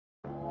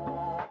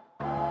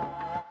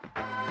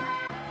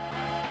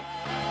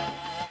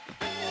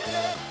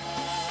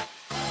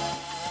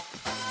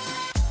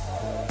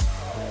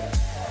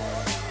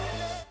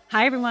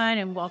Hi, everyone,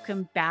 and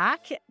welcome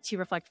back to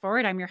Reflect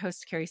Forward. I'm your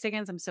host, Carrie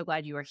Siggins. I'm so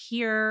glad you are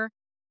here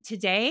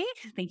today.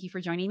 Thank you for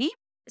joining me.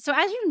 So,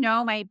 as you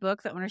know, my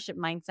book, The Ownership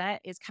Mindset,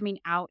 is coming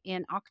out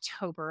in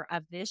October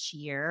of this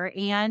year.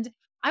 And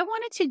I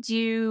wanted to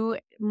do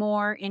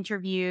more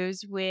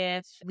interviews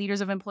with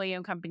leaders of employee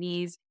owned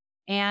companies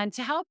and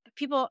to help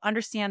people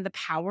understand the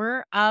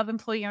power of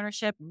employee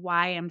ownership,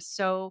 why I'm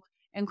so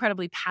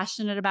incredibly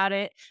passionate about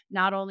it,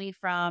 not only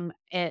from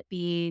it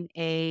being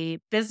a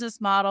business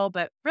model,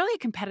 but really a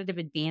competitive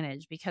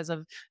advantage because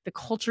of the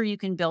culture you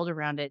can build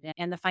around it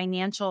and the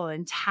financial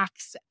and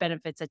tax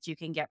benefits that you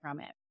can get from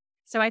it.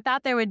 So I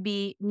thought there would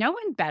be no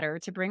one better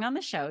to bring on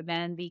the show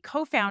than the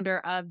co-founder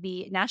of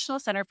the National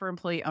Center for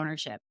Employee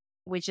Ownership,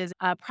 which is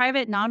a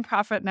private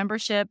nonprofit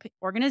membership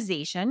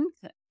organization,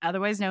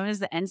 otherwise known as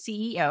the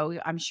NCEO.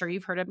 I'm sure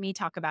you've heard of me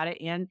talk about it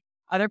in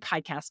other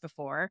podcasts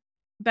before.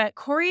 But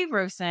Corey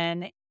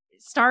Rosen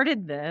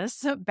started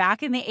this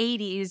back in the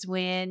 80s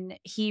when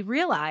he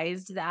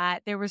realized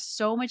that there was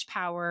so much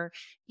power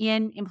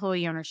in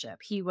employee ownership.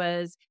 He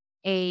was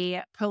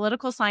a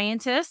political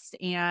scientist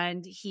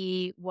and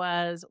he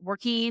was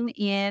working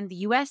in the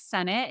US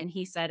Senate. And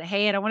he said,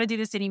 "Hey, I don't want to do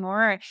this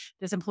anymore.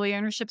 This employee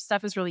ownership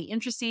stuff is really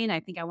interesting.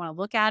 I think I want to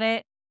look at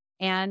it."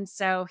 And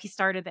so he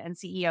started the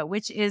NCEO,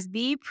 which is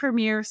the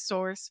premier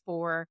source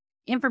for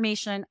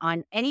information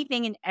on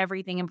anything and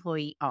everything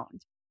employee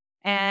owned.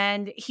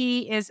 And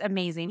he is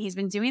amazing. He's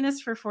been doing this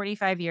for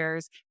 45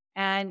 years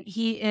and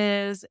he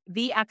is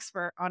the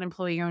expert on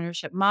employee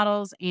ownership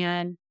models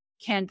and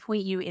can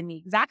point you in the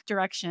exact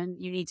direction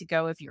you need to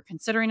go if you're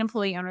considering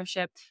employee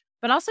ownership,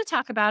 but also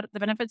talk about the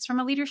benefits from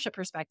a leadership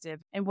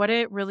perspective and what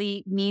it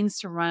really means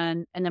to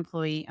run an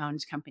employee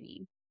owned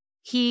company.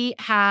 He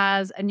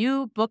has a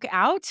new book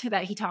out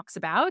that he talks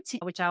about,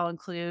 which I'll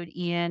include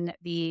in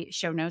the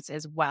show notes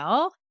as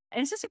well.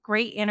 And it's just a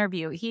great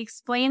interview. He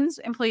explains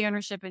employee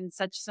ownership in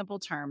such simple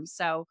terms.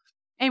 So,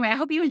 anyway, I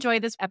hope you enjoy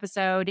this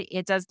episode.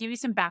 It does give you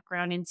some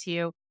background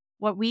into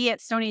what we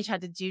at Stone Age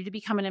had to do to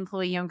become an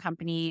employee owned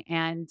company.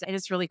 And it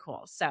is really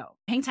cool. So,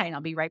 hang tight and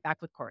I'll be right back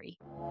with Corey.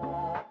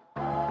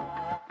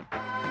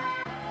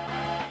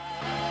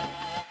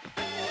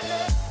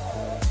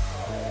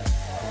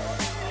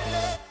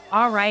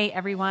 All right,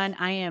 everyone.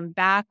 I am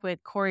back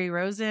with Corey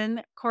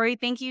Rosen. Corey,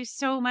 thank you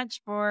so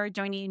much for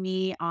joining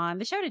me on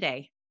the show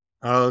today.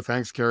 Oh,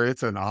 thanks, Carrie.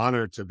 It's an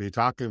honor to be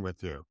talking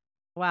with you.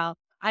 Well,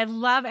 I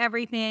love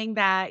everything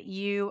that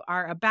you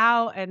are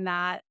about and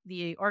that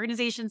the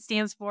organization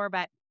stands for,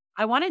 but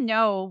I want to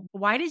know,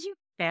 why did you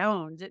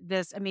found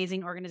this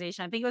amazing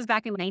organization? I think it was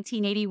back in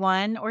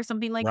 1981 or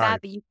something like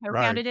Right, that you right.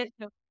 co-founded it.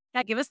 So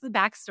yeah, give us the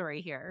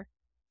backstory here.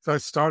 So I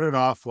started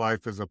off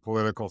life as a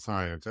political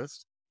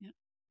scientist, Yeah.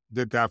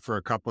 did that for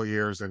a couple of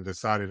years and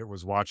decided it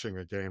was watching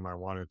a game I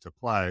wanted to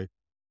play.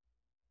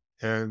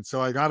 And so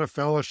I got a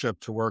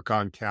fellowship to work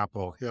on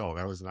Capitol Hill.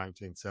 That was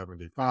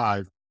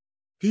 1975. A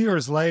few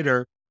years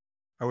later,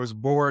 I was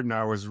bored and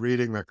I was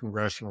reading the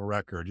congressional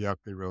record. You have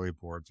to be really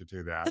bored to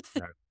do that.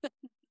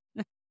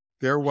 And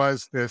there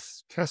was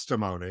this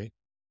testimony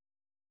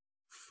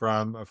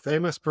from a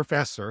famous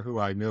professor who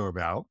I knew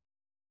about.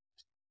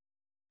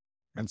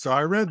 And so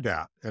I read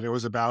that, and it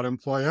was about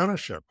employee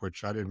ownership,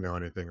 which I didn't know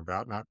anything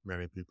about. Not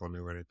many people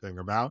knew anything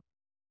about.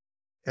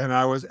 And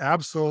I was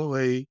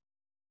absolutely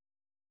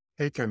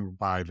taken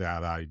by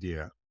that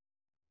idea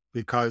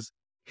because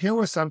here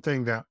was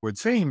something that would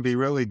seem be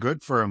really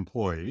good for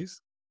employees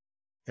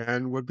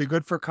and would be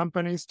good for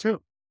companies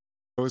too.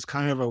 It was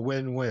kind of a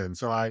win-win.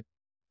 So I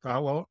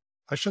thought, well,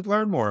 I should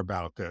learn more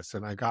about this.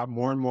 And I got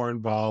more and more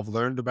involved,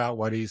 learned about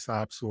what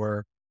ESOPs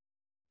were.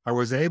 I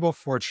was able,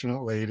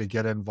 fortunately, to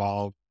get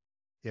involved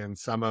in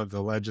some of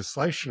the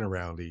legislation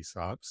around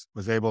ESOPs,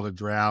 was able to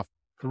draft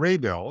 3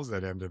 bills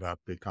that ended up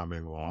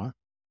becoming law,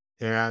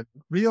 and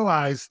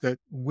realized that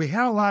we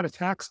had a lot of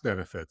tax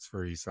benefits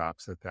for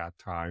ESOPs at that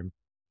time,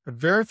 but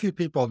very few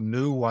people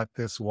knew what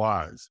this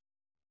was.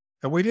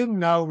 And we didn't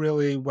know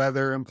really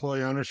whether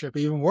employee ownership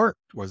even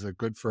worked. Was it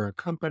good for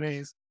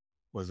companies?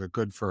 Was it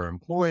good for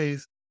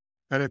employees?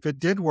 And if it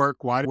did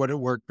work, why would it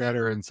work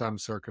better in some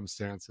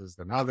circumstances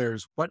than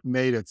others? What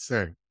made it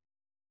sing?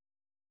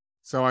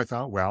 So I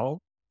thought,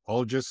 well,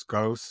 I'll just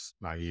go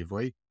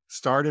naively,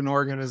 start an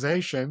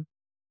organization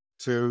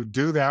to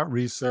do that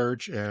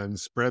research and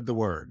spread the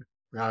word.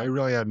 Now, I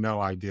really had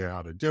no idea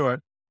how to do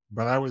it,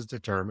 but I was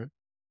determined.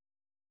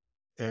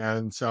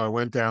 And so I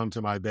went down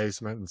to my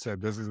basement and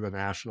said, this is the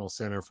National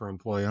Center for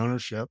Employee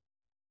Ownership.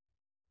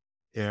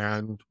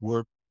 And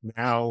we're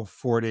now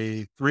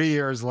 43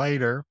 years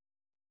later,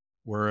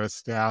 we're a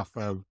staff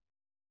of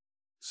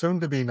soon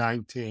to be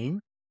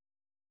 19,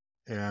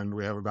 and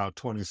we have about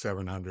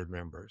 2,700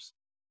 members.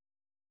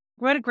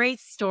 What a great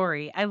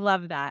story. I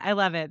love that. I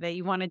love it that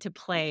you wanted to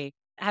play.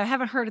 I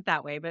haven't heard it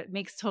that way, but it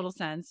makes total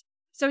sense.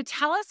 So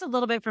tell us a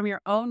little bit from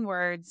your own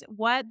words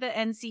what the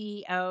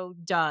NCEO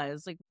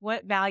does. Like,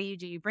 what value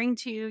do you bring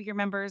to your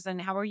members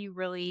and how are you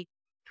really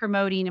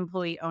promoting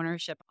employee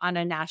ownership on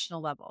a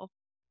national level?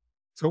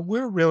 So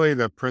we're really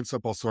the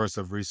principal source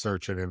of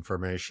research and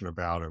information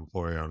about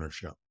employee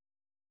ownership.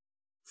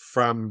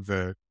 from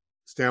the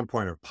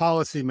standpoint of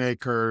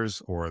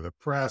policymakers or the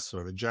press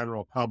or the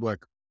general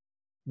public,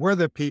 we're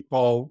the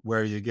people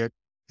where you get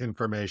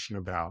information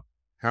about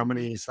how Mhm.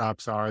 many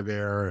ESOPs are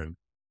there and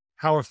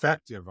how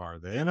effective are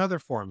they, and other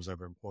forms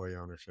of employee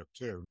ownership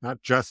too,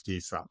 not just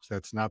ESOPs.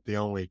 That's not the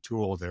only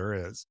tool there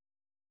is.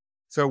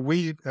 So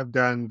we have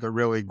done the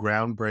really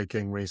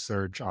groundbreaking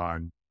research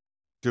on,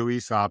 do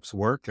ESOPs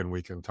work? And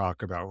we can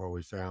talk about what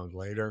we found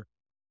later.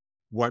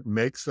 What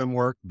makes them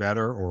work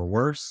better or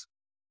worse?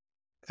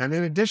 And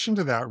in addition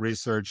to that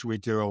research, we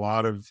do a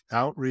lot of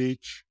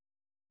outreach.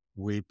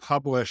 We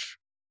publish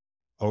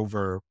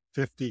over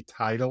 50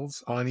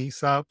 titles on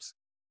ESOPs.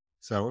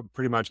 So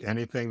pretty much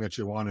anything that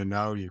you want to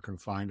know, you can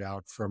find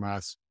out from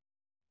us.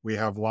 We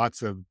have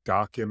lots of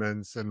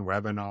documents and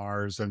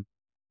webinars, and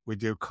we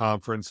do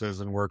conferences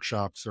and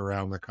workshops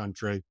around the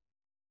country.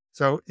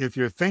 So if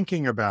you're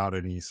thinking about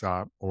an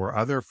ESOP or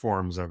other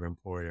forms of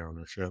employee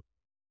ownership,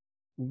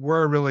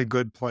 we're a really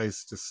good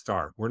place to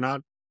start. We're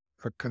not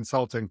a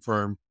consulting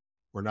firm.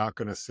 We're not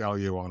going to sell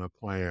you on a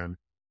plan,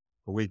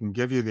 but we can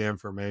give you the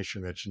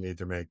information that you need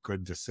to make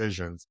good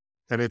decisions.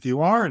 And if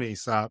you are an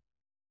ESOP,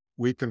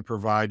 we can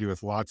provide you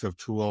with lots of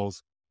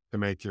tools to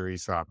make your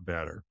ESOP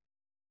better.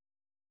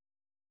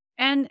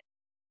 And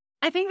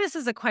I think this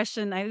is a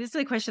question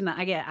that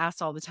I get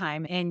asked all the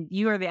time, and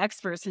you are the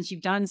expert since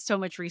you've done so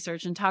much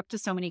research and talked to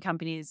so many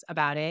companies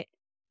about it.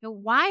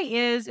 Why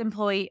is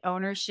employee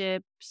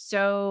ownership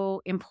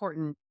so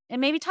important? And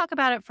maybe talk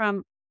about it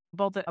from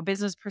both a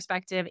business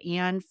perspective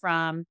and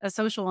from a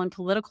social and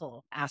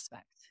political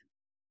aspect.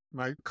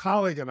 My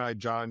colleague and I,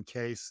 John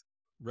Case,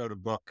 wrote a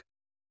book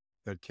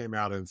that came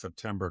out in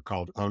September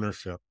called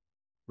Ownership: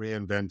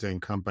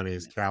 Reinventing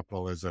Companies,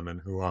 Capitalism,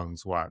 and Who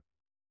Owns What.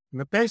 And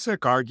the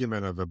basic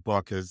argument of the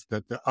book is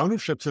that the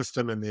ownership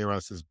system in the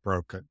US is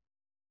broken.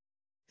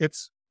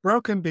 It's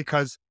broken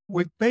because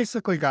we've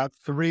basically got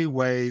three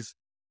ways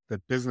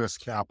that business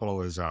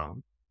capital is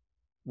owned.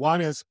 One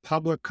is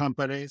public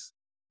companies,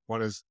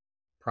 one is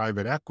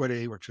private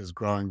equity, which is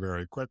growing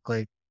very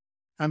quickly,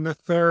 and the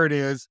third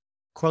is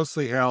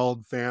closely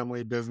held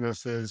family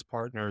businesses,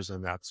 partners,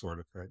 and that sort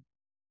of thing.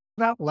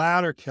 That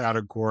latter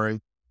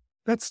category,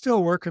 that's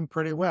still working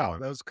pretty well.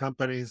 Those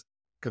companies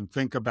can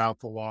think about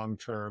the long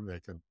term, they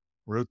can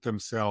root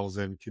themselves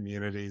in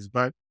communities,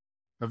 but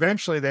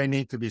eventually they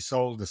need to be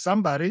sold to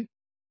somebody.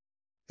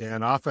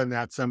 And often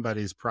that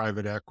somebody's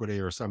private equity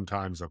or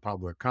sometimes a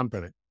public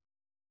company.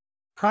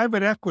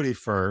 Private equity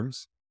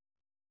firms,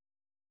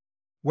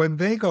 when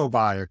they go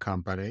buy a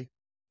company,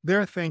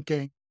 they're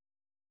thinking,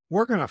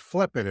 we're going to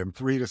flip it in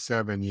 3 to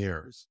 7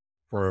 years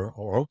for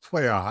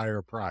hopefully a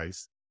higher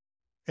price.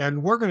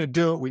 And we're going to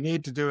do what we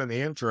need to do in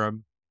the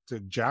interim to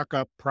jack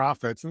up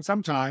profits. And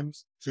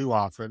sometimes, too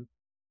often,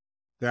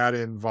 that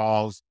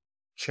involves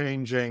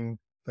changing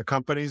the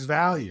company's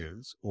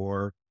values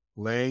or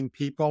laying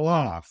people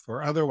off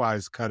or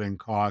otherwise cutting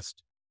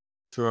costs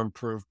to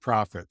improve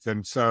profits.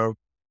 And so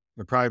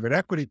the private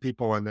equity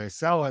people, when they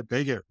sell it,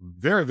 they get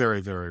very,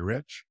 very, very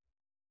rich.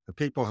 The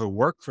people who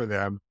work for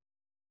them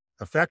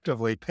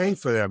effectively pay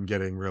for them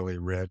getting really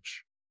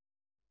rich,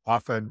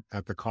 often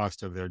at the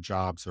cost of their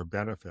jobs or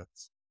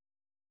benefits.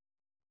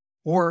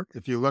 Or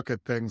if you look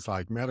at things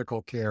like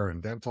medical care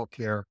and dental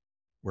care,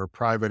 where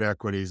private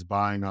equity is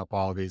buying up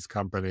all these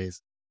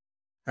companies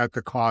at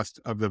the cost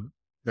of the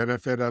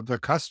benefit of the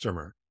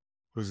customer,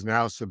 who's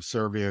now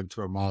subservient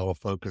to a model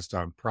focused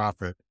on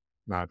profit,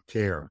 not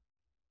care.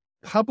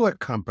 Public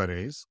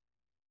companies,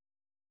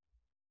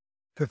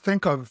 to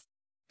think of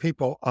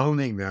people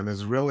owning them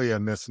is really a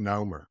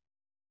misnomer.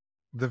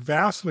 The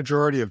vast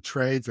majority of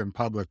trades in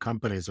public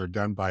companies are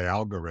done by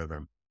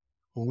algorithm.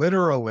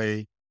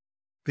 Literally,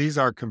 these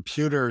are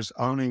computers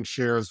owning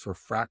shares for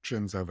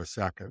fractions of a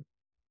second.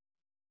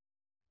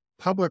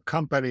 Public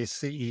company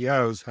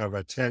CEOs have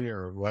a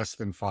tenure of less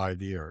than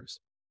 5 years.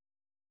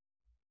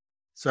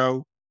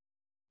 So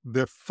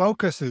the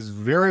focus is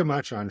very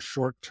much on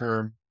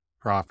short-term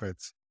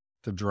profits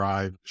to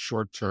drive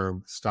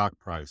short-term stock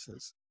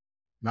prices,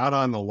 not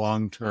on the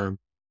long-term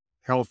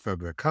health of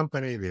the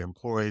company, the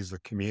employees, the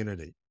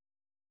community.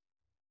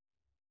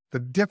 The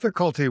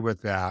difficulty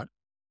with that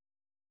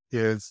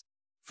is,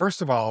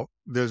 first of all,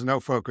 there's no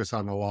focus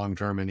on the long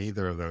term in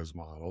either of those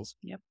models.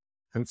 Yep.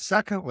 And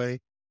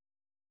secondly,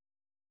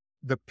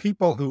 the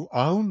people who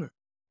own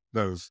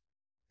those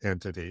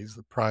entities,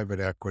 the private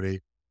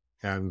equity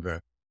and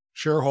the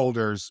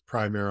shareholders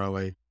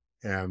primarily,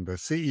 and the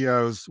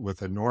CEOs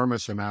with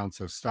enormous amounts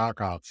of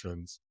stock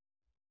options,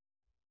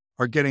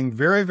 are getting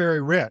very,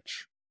 very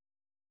rich.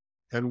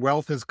 And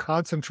wealth is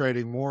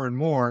concentrating more and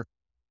more,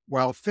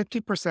 while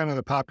 50% of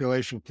the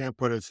population can't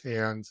put its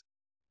hands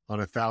on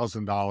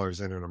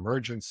 $1,000 in an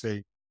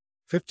emergency.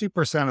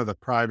 50% of the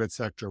private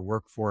sector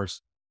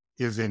workforce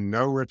is in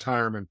no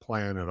retirement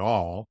plan at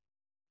all.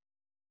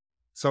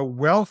 So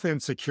wealth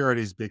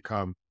insecurities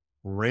become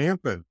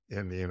rampant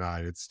in the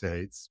United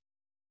States,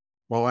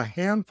 while a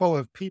handful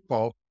of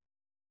people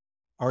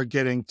are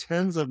getting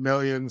tens of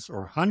millions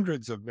or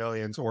hundreds of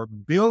millions or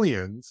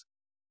billions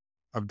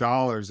of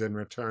dollars in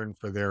return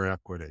for their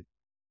equity.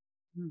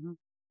 Mhm.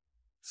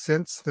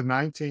 Since the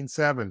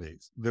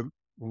 1970s, the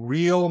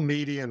real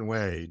median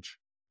wage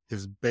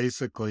is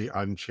basically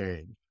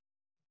unchanged,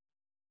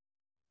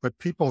 but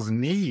people's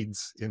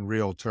needs in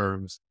real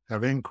terms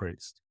have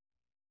increased.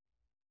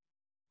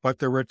 But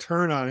the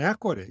return on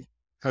equity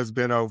has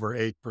been over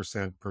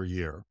 8% per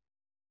year.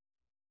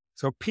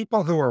 So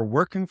people who are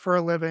working for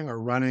a living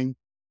are running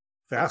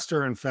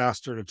faster and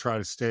faster to try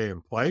to stay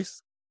in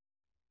place.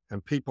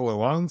 And people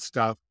who own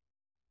stuff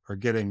are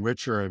getting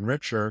richer and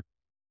richer.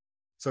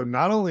 So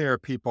not only are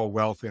people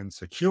wealth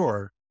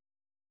insecure,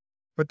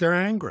 but they're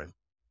angry.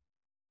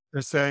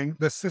 They're saying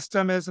the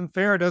system isn't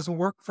fair. It doesn't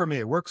work for me.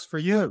 It works for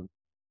you.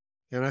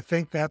 And I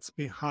think that's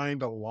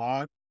behind a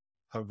lot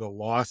of the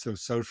loss of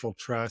social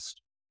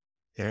trust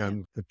Yeah.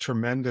 and the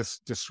tremendous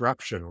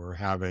disruption we're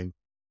having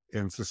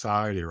in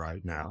society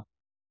right now.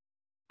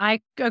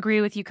 I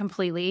agree with you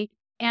completely.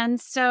 And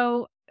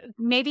so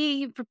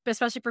maybe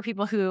especially for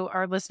people who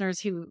are listeners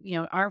who,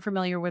 aren't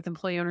familiar with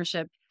employee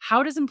ownership,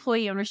 how does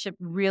employee ownership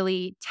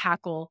really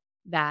tackle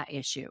that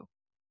issue?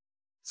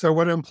 So,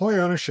 what employee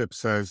ownership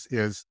says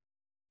is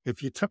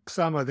if you took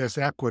some of this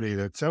equity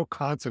that's so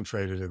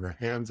concentrated in the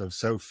hands of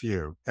so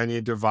few and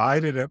you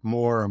divided it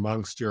more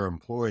amongst your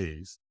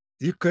employees,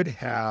 you could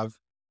have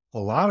a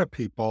lot of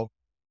people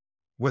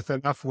with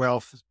enough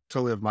wealth to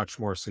live much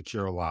more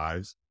secure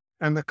lives.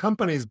 And the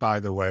companies, by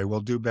the way,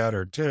 will do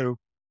better too,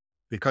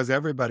 because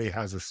everybody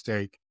has a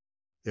stake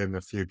in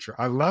the future.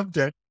 I loved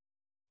it.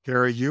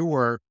 Gary, you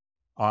were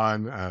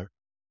on a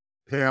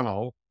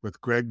panel with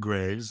Greg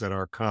Graves at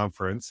our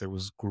conference. It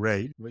was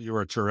great. You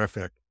were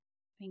terrific.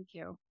 Thank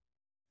you.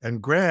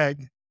 And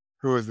Greg,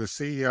 who is the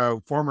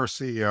CEO, former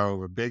CEO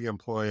of a big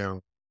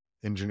employee-owned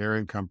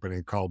engineering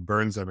company called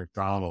Burns and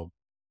McDonnell,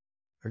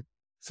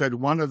 said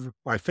one of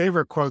my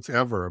favorite quotes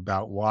ever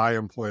about why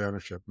employee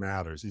ownership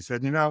matters. He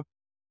said,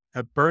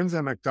 at Burns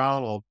and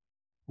McDonnell,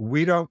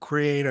 we don't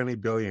create any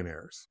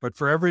billionaires, but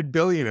for every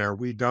billionaire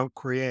we don't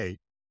create,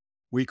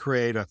 we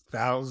create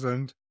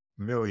 1,000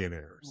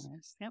 millionaires.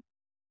 Yes. Yep.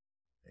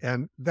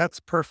 And that's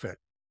perfect.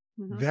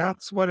 Mhm.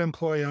 That's what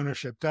employee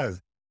ownership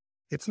does.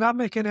 It's not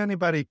making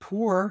anybody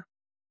poor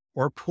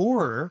or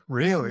poorer,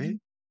 really. Mhm.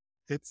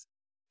 It's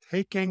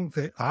taking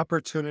the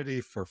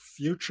opportunity for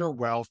future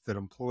wealth that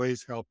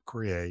employees help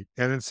create.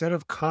 And instead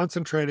of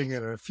concentrating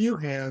it in a few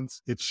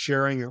hands, it's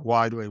sharing it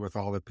widely with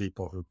all the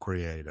people who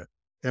create it.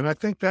 And I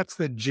think that's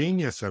the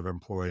genius of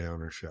employee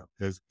ownership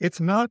is it's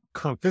not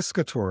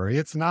confiscatory.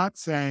 It's not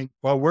saying,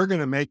 well, we're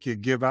going to make you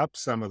give up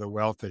some of the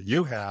wealth that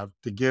you have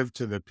to give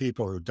to the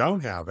people who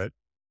don't have it.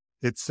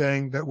 It's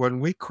saying that when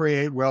we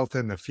create wealth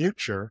in the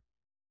future,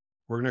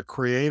 we're going to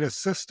create a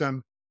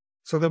system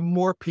so that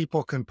more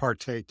people can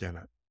partake in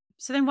it.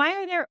 So then why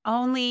are there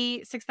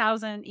only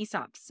 6,000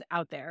 ESOPs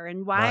out there?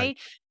 And Right.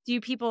 why do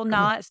people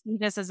not see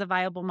this as a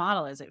viable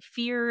model? Is it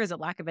fear? Is it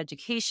lack of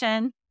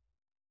education?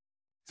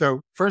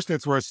 So first,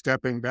 it's worth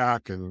stepping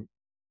back and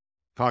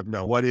talking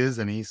about what is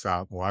an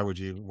ESOP. Why would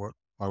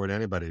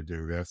anybody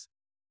do this?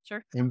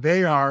 Sure. And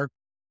they are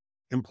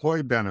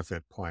employee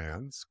benefit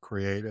plans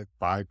created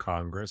by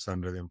Congress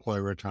under the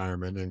Employee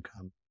Retirement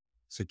Income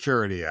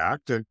Security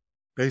Act. And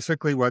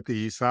basically, what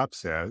the ESOP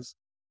says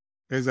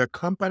is a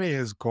company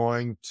is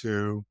going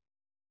to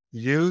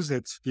use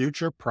its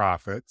future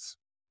profits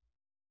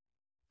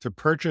to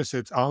purchase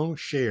its own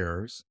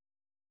shares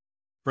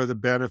for the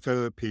benefit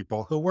of the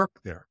people who work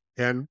there.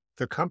 And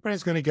the company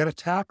is going to get a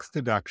tax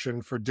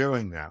deduction for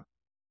doing that.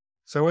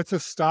 So it's a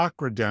stock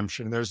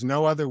redemption. There's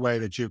no other way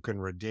that you can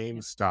redeem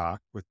Yep.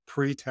 stock with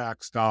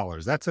pre-tax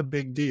dollars. That's a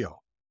big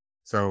deal.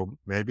 So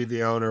maybe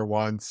the owner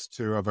wants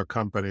to, of a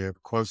company, a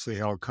closely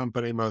held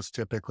company, most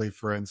typically,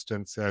 for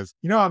instance, says,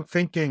 I'm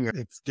thinking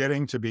it's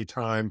getting to be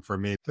time for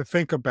me to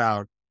think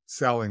about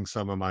selling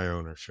some of my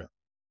ownership.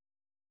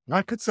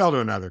 I could sell to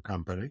another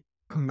company.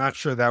 I'm not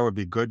sure that would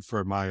be good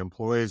for my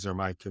employees or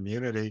my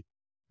community.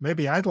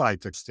 Maybe I'd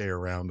like to stay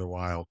around a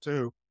while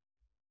too.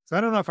 So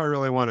I don't know if I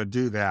really want to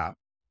do that.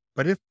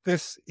 But if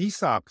this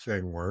ESOP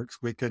thing works,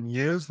 we can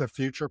use the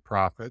future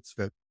profits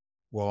that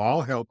we'll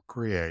all help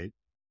create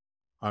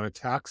on a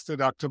tax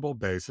deductible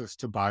basis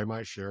to buy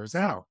my shares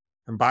out.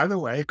 And by the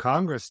way,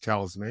 Congress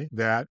tells me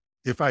that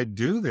if I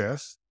do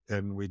this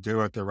and we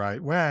do it the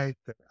right way,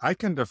 that I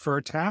can defer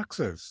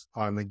taxes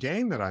on the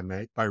gain that I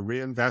make by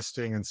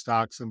reinvesting in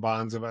stocks and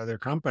bonds of other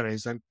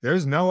companies. And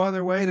there's no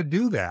other way to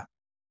do that.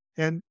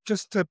 And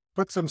just to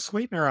put some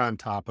sweetener on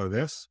top of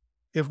this,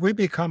 if we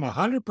become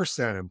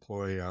 100%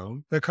 employee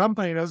owned, the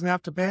company doesn't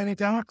have to pay any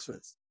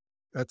taxes.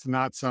 That's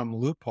not some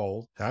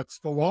loophole, that's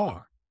the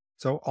law.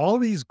 So, all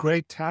these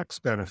great tax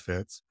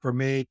benefits for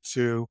me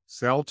to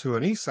sell to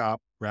an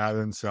ESOP rather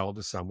than sell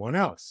to someone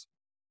else.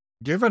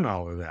 Given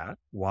all of that,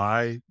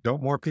 why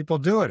don't more people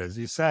do it, as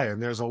you say?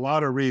 And there's a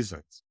lot of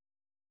reasons.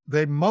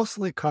 They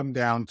mostly come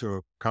down to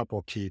a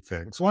couple key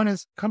things. One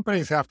is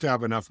companies have to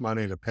have enough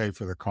money to pay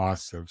for the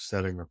costs of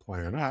setting the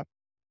plan up.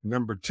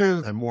 Number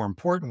two, and more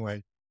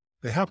importantly,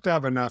 they have to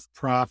have enough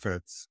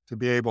profits to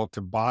be able to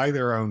buy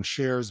their own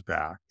shares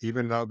back,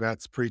 even though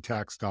that's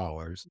pre-tax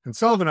dollars, and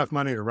still have enough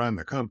money to run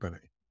the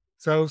company.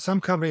 So some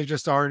companies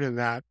just aren't in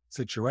that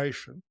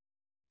situation.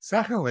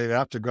 Secondly, they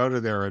have to go to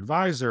their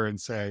advisor and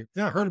say,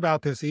 yeah, I heard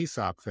about this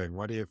ESOP thing.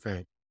 What do you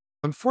think?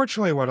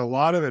 Unfortunately, what a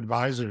lot of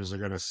advisors are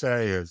going to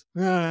say is,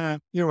 you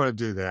don't want to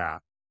do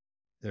that.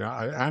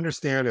 I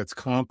understand it's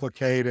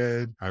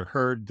complicated. I've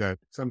heard that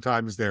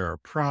sometimes there are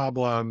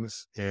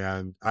problems,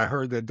 and I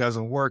heard that it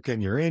doesn't work in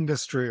your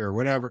industry or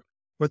whatever.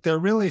 What they're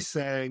really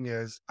saying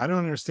is, I don't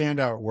understand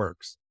how it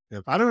works.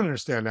 If I don't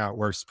understand how it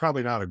works, it's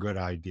probably not a good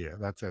idea.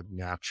 That's a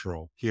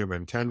natural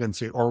human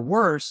tendency. Or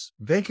worse,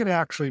 they could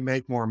actually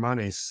make more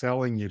money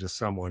selling you to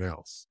someone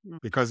else.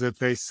 Mm. Because if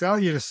they sell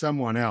you to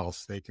someone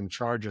else, they can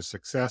charge a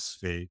success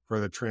fee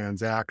for the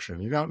transaction.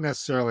 You don't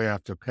necessarily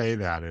have to pay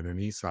that in an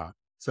ESOP.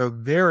 So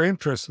their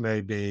interest may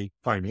be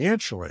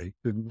financially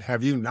to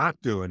have you not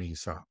do an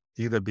ESOP,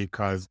 either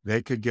because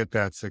they could get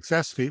that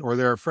success fee, or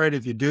they're afraid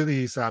if you do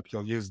the ESOP,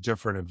 you'll use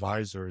different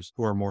advisors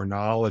who are more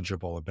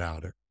knowledgeable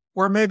about it,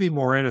 or maybe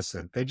more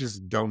innocent. They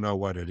just don't know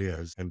what it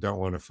is and don't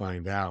want to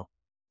find out.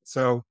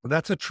 So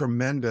that's a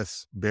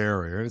tremendous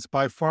barrier. And it's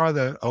by far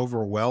the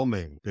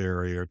overwhelming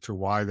barrier to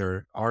why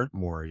there aren't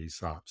more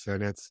ESOPs.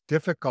 And it's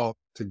difficult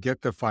to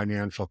get the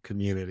financial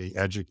community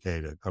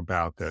educated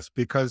about this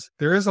because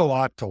there is a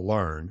lot to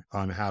learn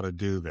on how to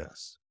do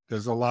this.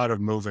 There's a lot of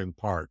moving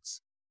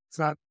parts. It's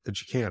not that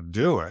you can't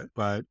do it,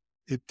 but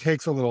it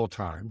takes a little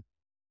time.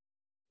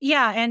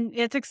 Yeah, and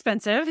it's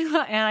expensive, and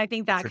I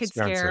think It's that could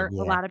expensive. scare a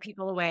Yeah. lot of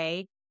people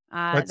away. But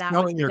That would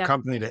selling your def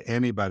company to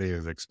anybody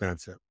is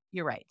expensive.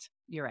 You're right.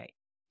 You're right.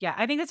 Yeah,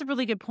 I think that's a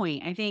really good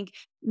point. I think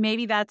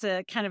maybe that's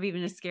a kind of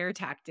even a scare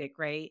tactic,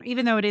 right?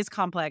 Even though it is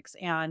complex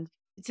and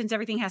since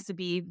everything has to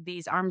be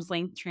these arm's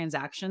length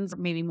transactions,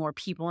 maybe more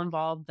people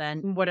involved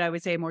than what I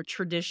would say a more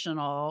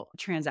traditional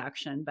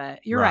transaction. But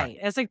you're Right. right.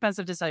 It's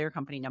expensive to sell your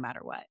company no matter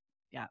what.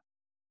 Yeah.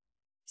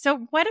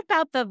 So, what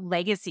about the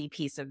legacy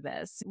piece of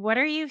this? What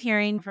are you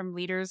hearing from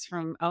leaders,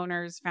 from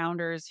owners,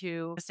 founders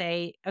who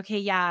say, okay,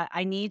 yeah,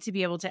 I need to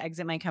be able to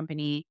exit my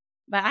company,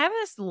 but I have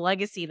this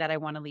legacy that I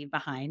want to leave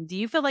behind? Do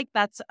you feel like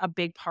that's a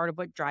big part of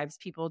what drives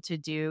people to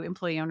do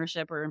employee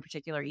ownership or in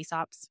particular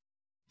ESOPs?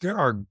 There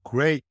are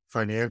great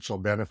financial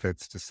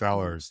benefits to Mhm.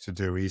 sellers to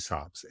do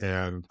ESOPs.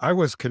 And I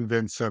was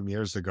convinced some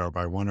years ago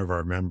by one of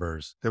our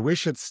members that we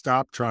should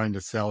stop trying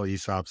to sell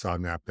ESOPs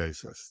on that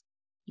basis.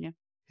 Yeah.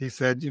 He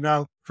said,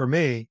 for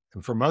me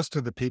and for most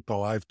of the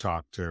people I've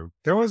talked to,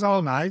 that was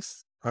all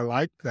nice. I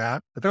liked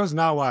that, but that was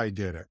not why I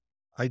did it.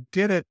 I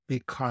did it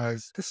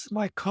because this is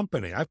my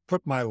company. I've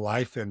put my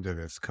life into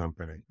this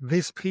company.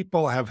 These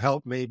people have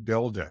helped me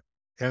build it.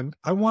 And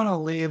I want to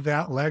leave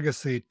that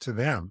legacy to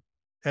them.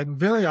 And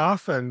very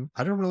often,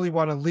 I don't really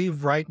want to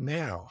leave right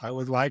now. I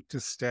would like to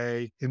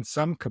stay in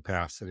some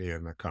capacity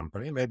in the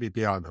company, maybe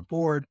be on the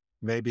board.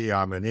 Maybe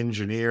I'm an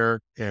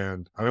engineer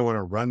and I don't want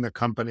to run the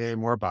company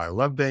anymore, but I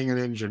love being an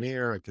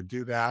engineer. I could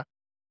do that.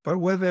 But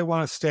whether they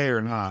want to stay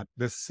or not,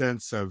 this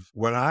sense of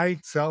when I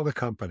sell the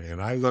company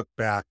and I look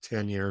back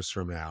 10 years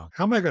from now,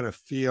 how am I going to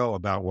feel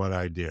about what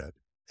I did?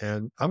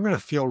 And I'm going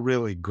to feel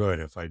really good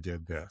if I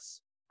did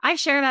this. I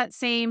share that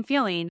same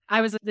feeling.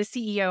 I was the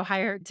CEO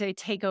hired to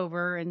take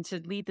over and to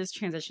lead this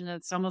transition.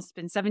 It's almost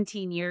been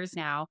 17 years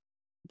now,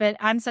 but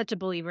I'm such a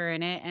believer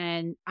in it.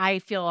 And I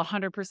feel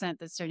 100%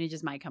 that Stone Age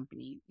is my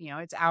company.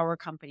 It's our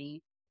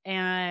company.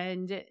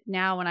 And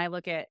now when I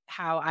look at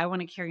how I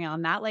want to carry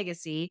on that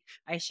legacy,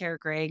 I share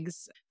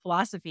Greg's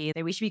philosophy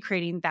that we should be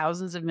creating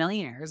thousands of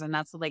millionaires. And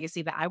that's the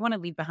legacy that I want to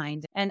leave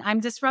behind. And I'm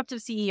disruptive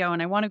CEO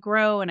and I want to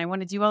grow and I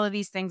want to do all of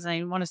these things and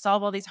I want to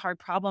solve all these hard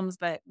problems.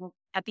 But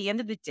at the end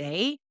of the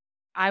day,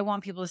 I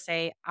want people to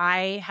say,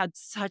 I had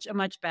such a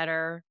much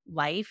better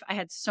life. I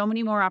had so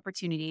many more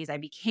opportunities. I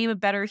became a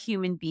better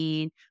human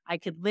being. I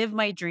could live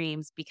my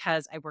dreams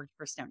because I worked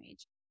for Stone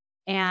Age.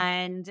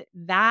 And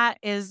that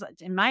is,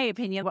 in my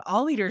opinion, what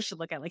all leaders should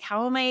look at. Like,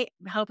 how am I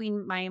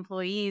helping my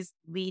employees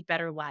lead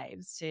better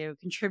lives to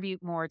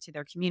contribute more to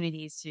their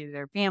communities, to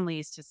their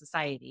families, to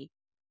society?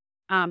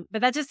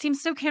 But that just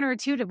seems so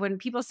counterintuitive. When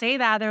people say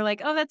that, they're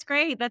like, oh, that's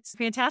great. That's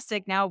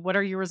fantastic. Now, what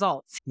are your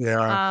results?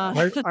 Yeah.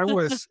 Uh, I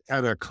was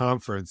at a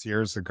conference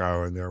years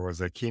ago and there was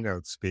a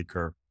keynote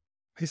speaker.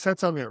 He said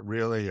something that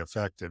really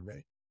affected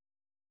me.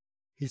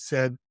 He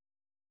said,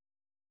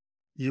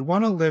 you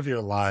want to live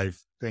your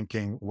life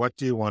thinking, what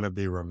do you want to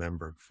be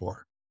remembered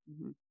for?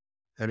 Mhm.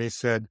 And he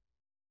said,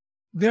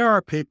 there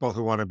are people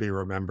who want to be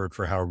remembered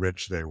for how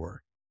rich they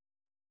were,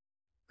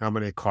 how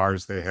many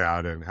cars they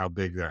had, and how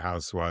big their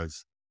house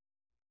was.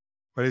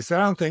 But he said,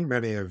 I don't think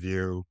many of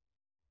you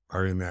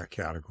are in that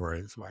category,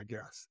 is my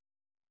guess.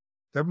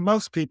 That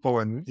most people,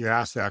 when you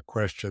ask that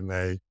question,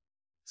 they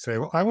say,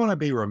 well, I want to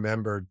be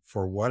remembered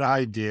for what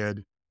I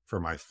did for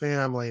my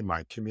family,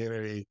 my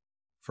community,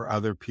 for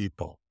other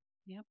people.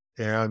 Yep.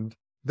 And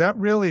that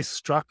really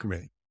struck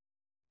me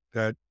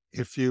that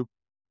if you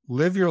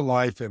live your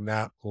life in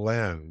that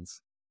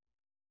lens,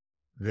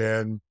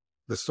 then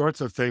the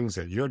sorts of things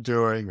that you're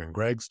doing and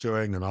Greg's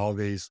doing and all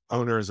these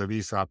owners of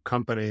ESOP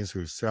companies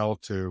who sell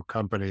to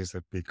companies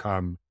that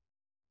become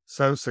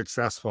so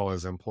successful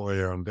as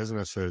employer owned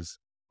businesses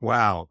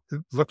Wow.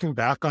 Looking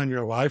back on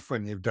your life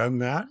when you've done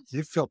that,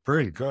 you feel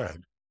pretty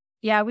good.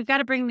 Yeah, we've got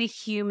to bring the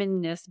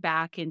humanness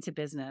back into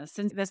business.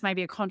 And this might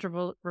be a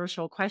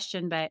controversial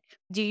question, but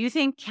do you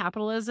think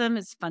capitalism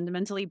is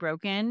fundamentally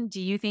broken?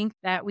 Do you think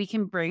that we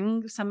can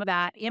bring some of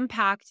that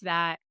impact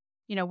that,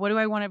 what do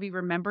I want to be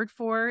remembered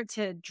for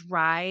to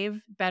drive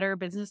better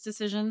business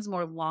decisions,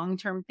 more long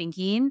term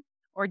thinking?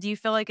 Or do you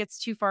feel like it's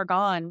too far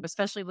gone,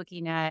 especially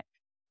looking at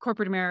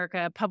corporate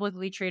America,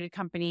 publicly traded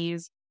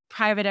companies,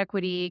 private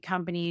equity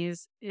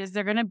companies? Is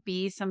there going to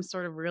be some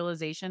sort of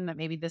realization that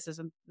maybe this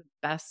isn't the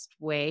best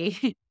way?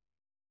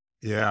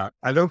 Yeah.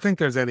 I don't think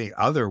there's any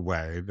other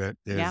way that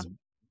Yeah, is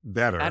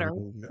better. I better.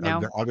 mean, No.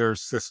 the other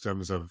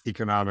systems of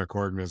economic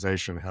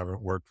organization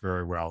haven't worked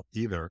very well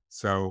either.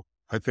 So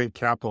I think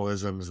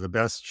capitalism is the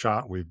best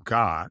shot we've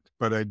got,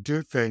 but I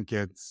do think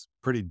it's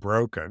pretty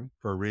broken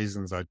for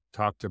reasons I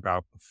talked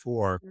about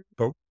before.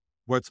 But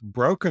what's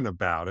broken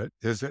about it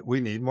is that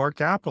we need more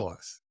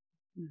capitalists.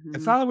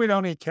 It's Mhm. not that we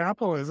don't need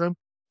capitalism.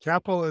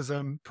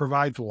 Capitalism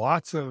provides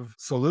lots of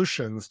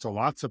solutions to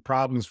lots of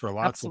problems for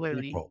lots of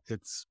Absolutely. people.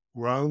 It's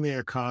grown the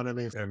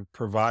economy and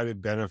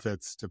provided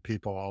benefits to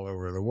people all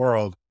over the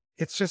world.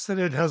 It's just that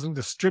it doesn't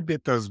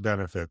distribute those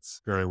benefits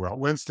very well.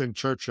 Winston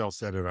Churchill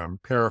said it, I'm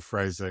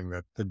paraphrasing,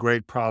 that the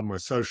great problem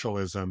with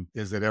socialism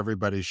is that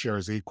everybody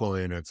shares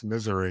equally in its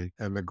misery.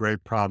 And the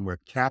great problem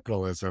with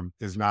capitalism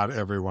is not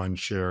everyone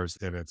shares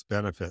in its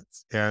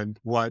benefits. And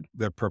what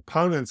the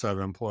proponents of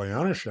employee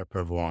ownership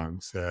have long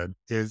said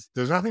is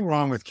there's nothing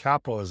wrong with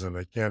capitalism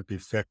that can't be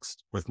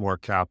fixed with more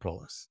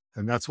capitalists.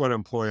 And that's what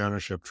employee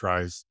ownership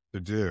tries to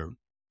do.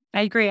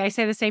 I agree. I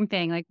say the same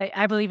thing. Like,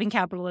 I believe in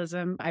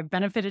capitalism. I've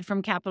benefited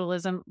from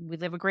capitalism. We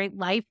live a great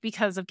life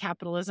because of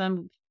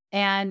capitalism.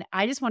 And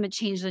I just want to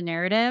change the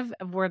narrative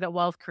of where the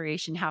wealth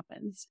creation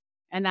happens.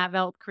 And that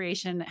wealth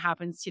creation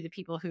happens to the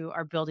people who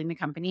are building the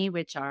company,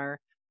 which are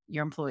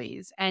your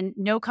employees. And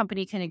no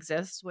company can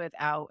exist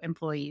without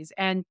employees.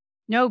 And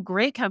no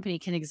great company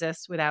can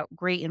exist without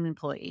great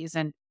employees.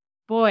 And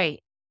boy,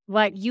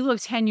 like you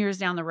look 10 years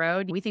down the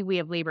road, we think we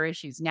have labor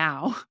issues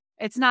now.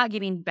 It's not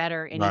getting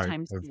better Right.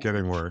 anytime It's soon.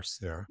 getting worse.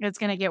 Yeah. It's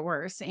gonna get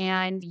worse,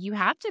 and you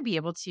have to be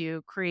able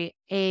to create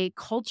a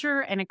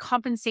culture and a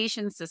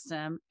compensation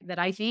system that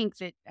I think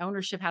that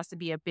ownership has to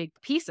be a big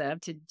piece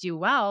of to do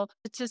well,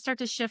 to start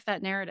to shift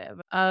that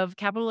narrative of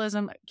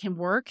capitalism can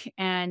work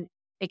and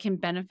it can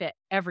benefit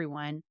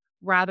everyone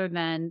rather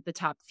than the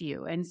top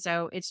few. And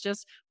so it's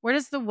just, where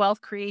does the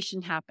wealth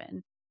creation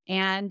happen?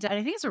 And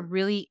I think it's a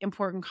really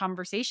important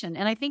conversation.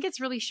 And I think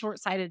it's really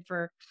short-sighted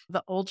for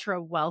the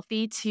ultra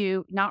wealthy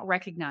to not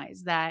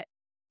recognize that,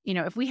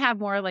 if we have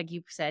more, like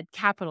you said,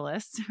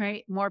 capitalists,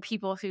 right? More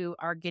people who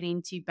are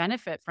getting to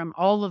benefit from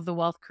all of the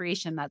wealth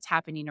creation that's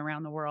happening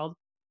around the world,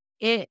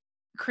 it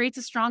creates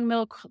a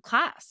strong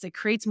class. It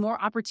creates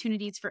more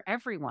opportunities for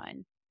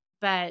everyone.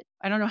 But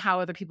I don't know how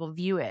other people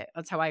view it.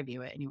 That's how I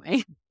view it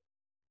anyway.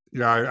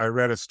 I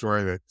read a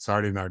story that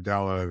Satya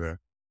Nadella, the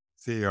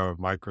CEO of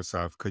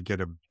Microsoft, could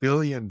get $1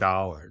 billion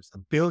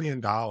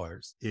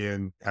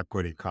in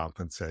equity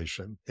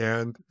compensation.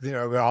 And,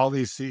 all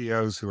these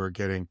CEOs who are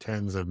getting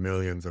tens of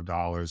millions of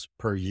dollars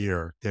per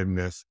year in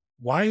this,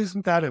 why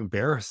isn't that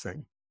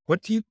embarrassing?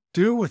 What do you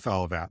do with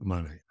all that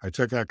money? I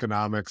took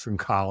economics in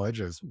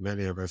college, as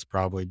many of us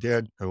probably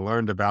did, and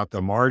learned about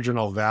the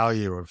marginal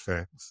value of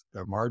things,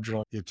 the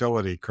marginal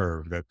utility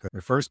curve, that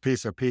the first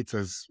piece of pizza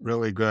is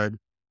really good,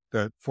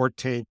 the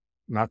 14th,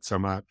 not so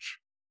much.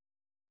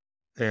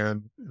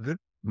 And the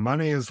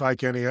money is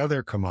like any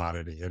other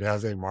commodity. It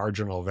has a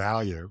marginal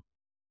value.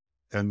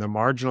 And the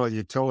marginal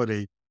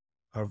utility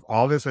of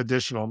all this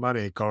additional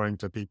money going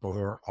to people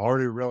who are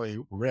already really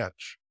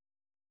rich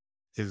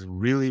is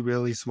really,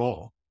 really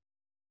small.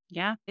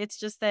 Yeah, it's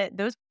just that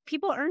those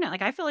people earn it.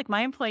 Like, I feel like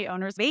my employee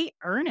owners, they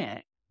earn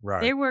it. They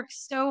Right. work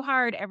so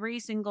hard every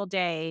single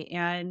day.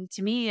 And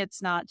to me,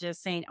 it's not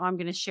just saying, oh, I'm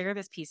going to share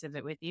this piece of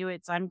it with you.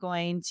 It's, I'm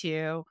going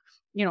to,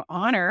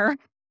 honor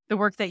the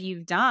work that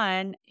you've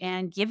done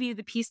and give you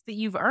the piece that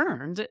you've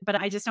earned. But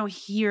I just don't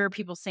hear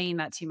people saying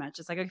that too much.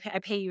 It's like, I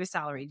pay you a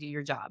salary, do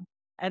your job.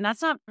 And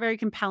that's not very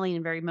compelling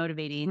and very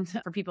motivating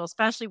for people,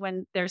 especially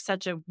when there's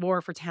such a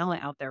war for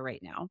talent out there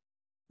right now.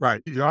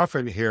 Right. You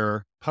often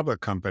hear public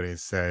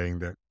companies saying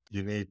that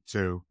you need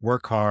to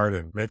work hard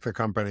and make the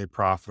company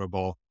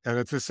profitable. And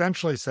it's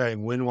essentially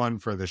saying win one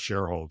for the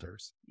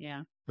shareholders,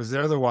 Yeah. because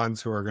they're the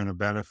ones who are going to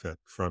benefit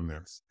from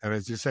this. And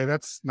as you say,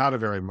 that's not a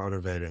very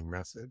motivating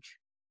message.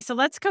 So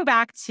let's go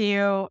back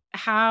to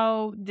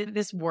how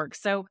this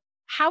works. So,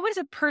 how does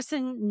a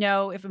person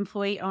know if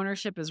employee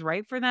ownership is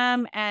right for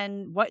them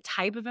and what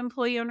type of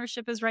employee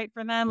ownership is right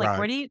for them? Like,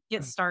 where Right. do you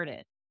get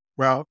started?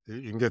 Well,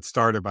 you can get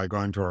started by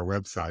going to our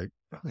website,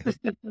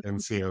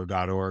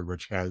 nco.org,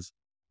 which has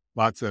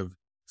lots of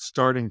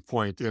starting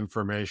point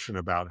information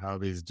about how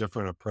these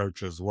different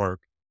approaches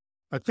work.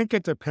 I think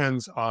it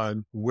depends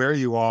on where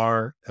you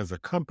are as a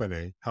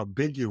company, how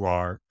big you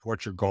are,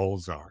 what your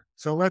goals are.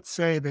 So let's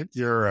say that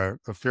you're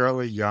a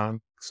fairly young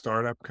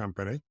startup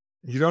company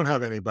You don't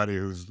have anybody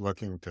who's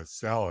looking to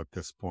sell at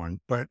this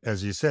point. But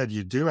as you said,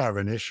 you do have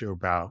an issue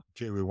about,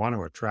 gee, we want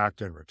to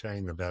attract and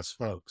retain the best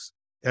folks.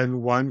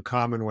 And one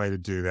common way to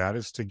do that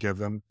is to give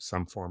them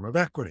some form of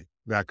equity.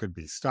 That could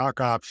be stock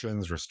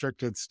options,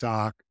 restricted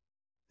stock.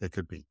 It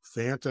could be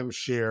phantom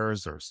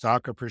shares or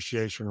stock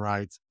appreciation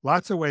rights.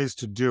 Lots of ways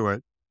to do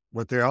it.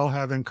 What they all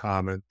have in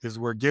common is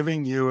we're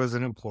giving you as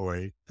an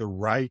employee the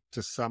right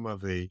to some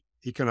of the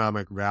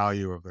economic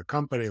value of the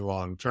company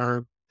long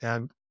term.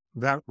 And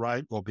that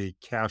right will be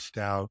cashed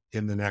out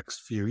in the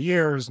next few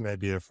years,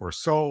 maybe if we're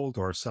sold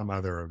or some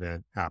other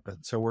event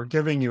happens. So we're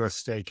giving you a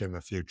stake in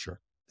the future.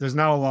 There's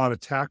not a lot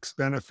of tax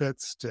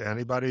benefits to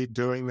anybody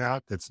doing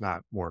that. It's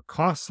not more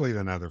costly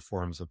than other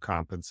forms of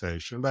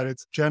compensation, but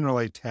it's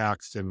generally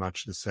taxed in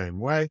much the same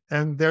way.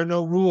 And there are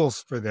no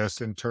rules for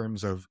this in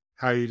terms of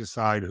how you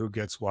decide who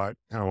gets what,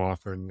 how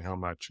often, how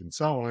much, and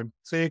so on.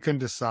 So you can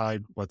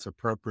decide what's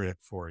appropriate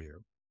for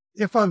you.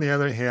 If, on the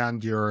other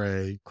hand, you're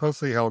a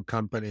closely held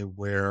company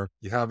where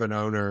you have an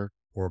owner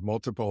or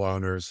multiple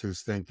owners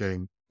who's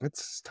thinking,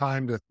 it's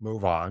time to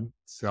move on,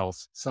 sell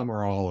some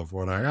or all of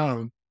what I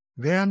own,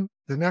 then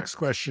the next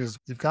question is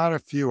you've got a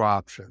few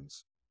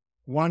options.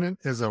 One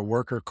is a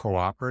worker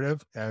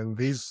cooperative, and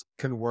these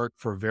can work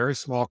for very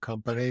small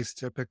companies.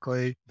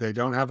 Typically, they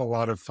don't have a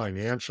lot of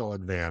financial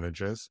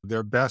advantages.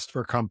 They're best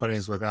for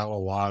companies without a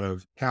lot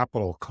of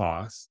capital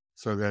costs,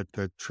 so that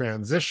the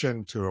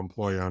transition to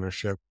employee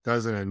ownership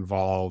doesn't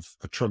involve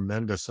a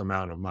tremendous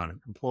amount of money.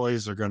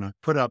 Employees are going to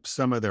put up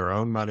some of their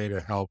own money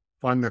to help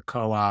fund the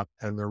co-op,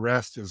 and the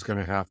rest is going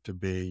to have to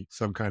be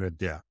some kind of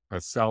debt,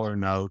 a seller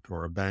note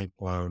or a bank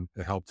loan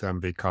to help them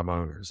become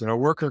owners. In a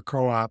worker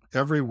co-op,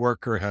 every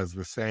worker has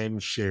the same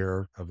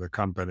share of the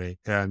company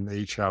and they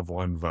each have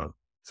one vote.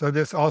 So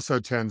this also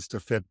tends to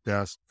fit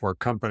best for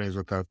companies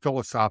with a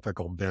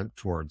philosophical bent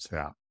towards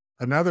that.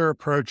 Another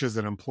approach is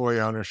an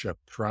employee ownership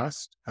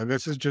trust, and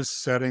this is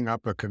just setting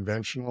up a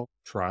conventional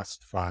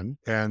trust fund,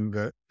 and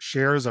the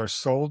shares are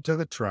sold to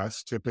the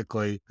trust.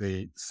 Typically,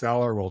 the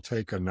seller will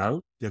take a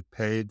note, get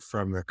paid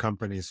from the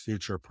company's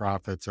future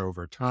profits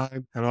over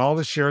time, and all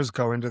the shares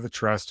go into the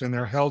trust, and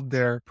they're held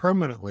there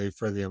permanently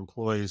for the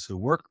employees who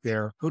work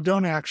there, who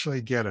don't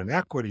actually get an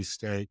equity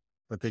stake,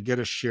 but they get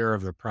a share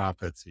of the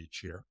profits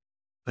each year.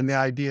 And the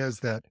idea is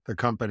that the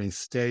company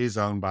stays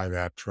owned by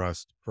that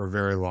trust for a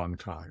very long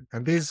time.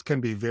 And these can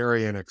be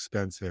very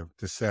inexpensive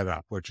to set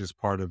up, which is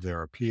part of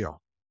their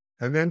appeal.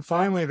 And then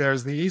finally,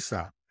 there's the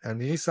ESOP. And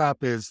the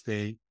ESOP is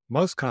the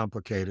most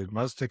complicated,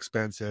 most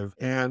expensive,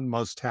 and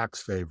most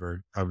tax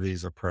favored of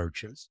these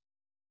approaches.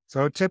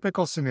 So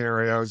typical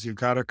scenarios, you've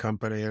got a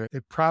company and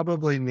it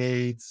probably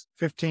needs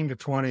 15 to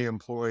 20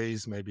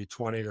 employees, maybe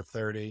 20 to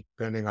 30,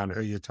 depending on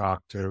who you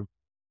talk to.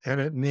 And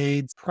it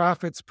needs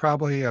profits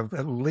probably of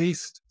at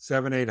least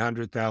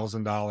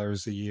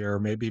 $700,000-800,000 a year,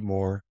 maybe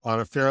more, on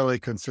a fairly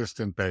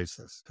consistent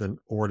basis in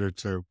order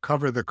to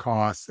cover the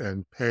costs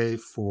and pay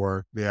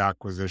for the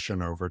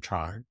acquisition over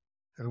time.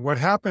 And what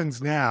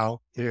happens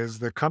now is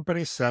the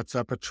company sets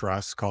up a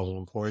trust called an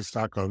Employee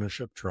Stock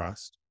Ownership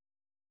Trust.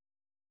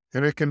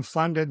 And it can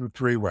fund it in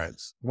three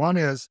ways. One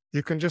is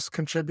you can just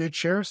contribute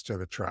shares to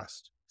the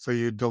trust. So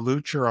you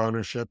dilute your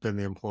ownership and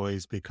the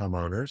employees become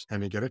owners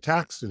and you get a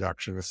tax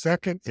deduction. The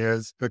second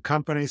is the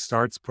company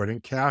starts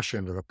putting cash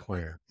into the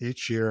plan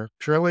each year,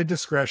 purely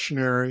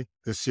discretionary.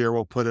 This year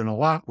we'll put in a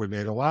lot. We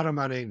made a lot of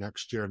money.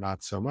 Next year,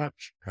 not so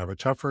much. Have a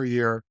tougher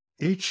year.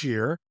 Each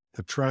year,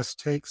 the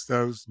trust takes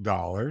those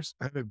dollars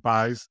and it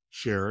buys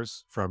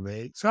shares from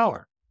the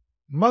seller.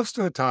 Most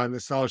of the time, the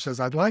seller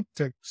says, I'd like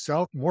to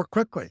sell more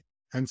quickly.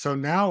 And so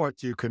now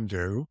what you can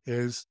do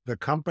is the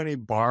company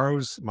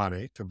borrows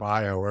money to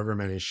buy however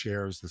many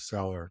shares the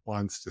seller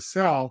wants to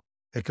sell.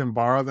 It can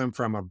borrow them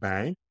from a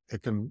bank.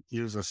 It can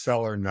use a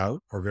seller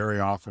note or very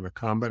often a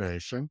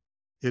combination.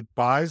 It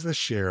buys the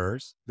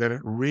shares, then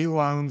it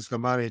reloans the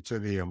money to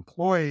the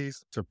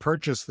employees to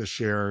purchase the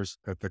shares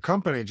that the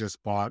company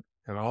just bought.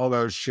 And all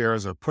those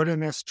shares are put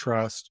in this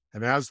trust.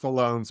 And as the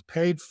loan's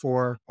paid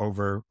for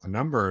over a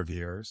number of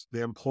years,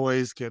 the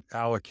employees get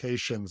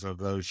allocations of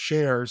those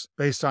shares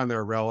based on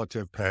their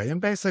relative pay. And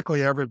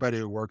basically everybody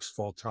who works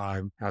full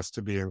time has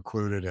to be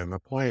included in the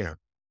plan.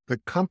 The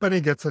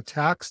company gets a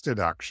tax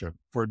deduction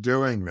for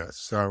doing this.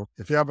 So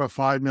if you have a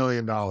 $5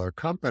 million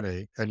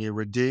company and you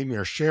redeem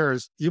your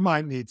shares, you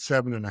might need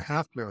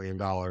 $7.5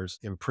 million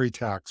in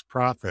pre-tax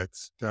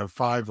profits to have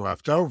five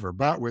left over.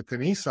 But with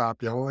an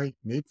ESOP, you only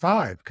need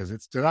five because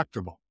it's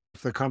deductible.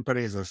 If the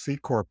company is a C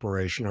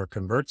corporation or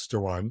converts to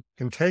one,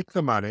 can take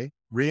the money,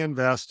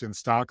 reinvest in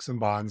stocks and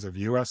bonds of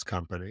U.S.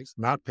 companies,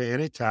 not pay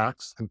any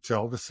tax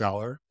until the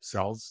seller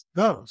sells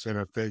those. And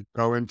if they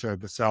go into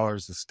the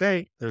seller's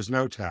estate, there's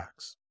no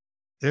tax.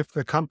 If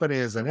the company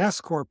is an S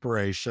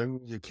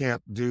corporation, you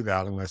can't do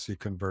that unless you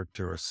convert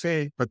to a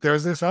C. But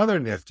there's this other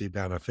nifty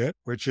benefit,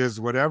 which is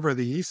whatever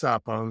the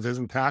ESOP owns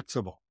isn't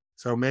taxable.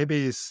 So maybe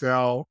you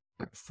sell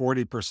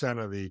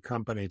 40% of the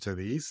company to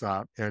the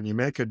ESOP and you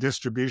make a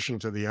distribution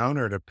to the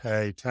owner to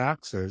pay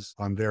taxes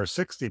on their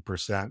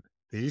 60%.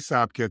 The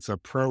ESOP gets a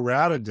pro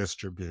rata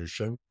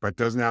distribution, but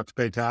doesn't have to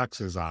pay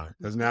taxes on it,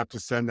 doesn't have to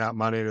send that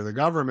money to the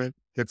government,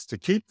 gets to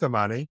keep the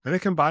money, and it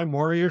can buy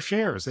more of your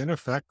shares in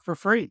effect for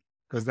free,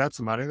 because that's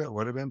money that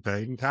would have been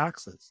paid in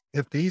taxes.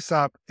 If the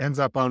ESOP ends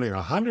up owning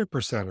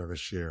 100% of the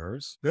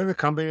shares, then the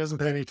company doesn't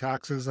pay any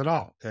taxes at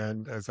all.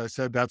 And as I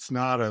said, that's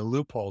not a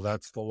loophole,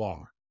 that's the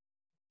law.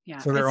 Yeah,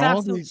 So there it's are all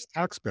absolutely. these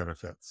tax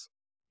benefits.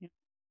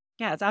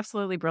 Yeah, it's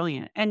absolutely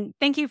brilliant. And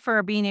thank you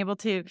for being able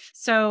to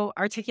so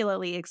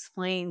articulately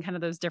explain kind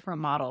of those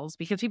different models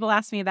because people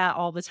ask me that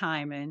all the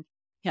time. And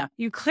yeah,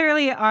 you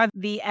clearly are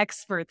the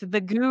expert, the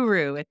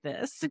guru at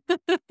this.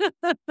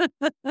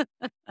 I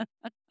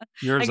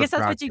Years guess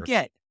of that's what you practice.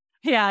 get.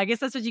 Yeah, I guess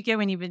that's what you get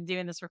when you've been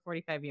doing this for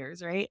 45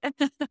 years, right?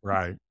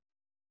 Right.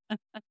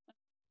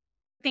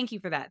 Thank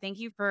you for that. Thank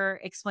you for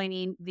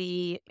explaining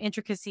the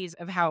intricacies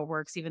of how it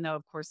works, even though,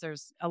 of course,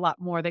 there's a lot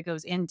more that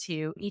goes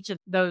into each of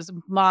those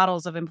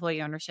models of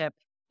employee ownership.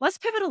 Let's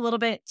pivot a little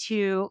bit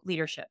to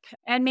leadership.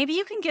 And maybe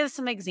you can give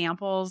some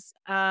examples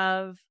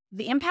of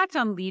the impact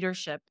on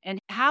leadership and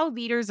how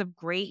leaders of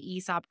great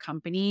ESOP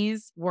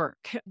companies work.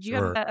 Do you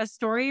have Sure. a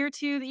story or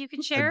two that you can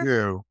I share?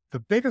 do. The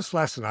biggest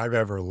lesson I've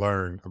ever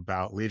learned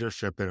about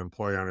leadership in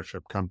employee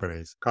ownership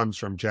companies comes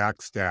from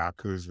Jack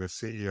Stack, who's the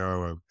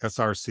CEO of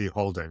SRC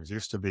Holdings,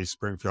 used to be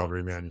Springfield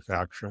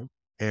Remanufacturing.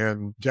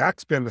 And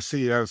Jack's been the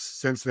CEO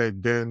since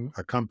they've been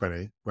a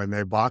company when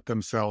they bought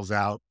themselves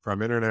out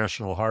from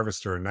International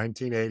Harvester in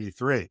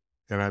 1983.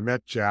 And I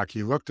met Jack.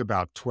 He looked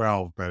about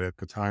 12, but at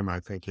the time, I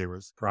think he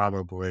was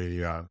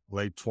probably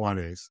late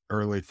 20s,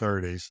 early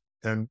 30s.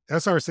 And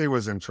SRC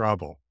was in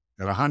trouble.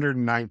 At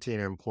 119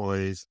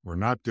 employees, were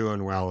not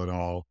doing well at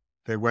all.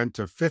 They went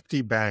to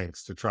 50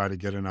 banks to try to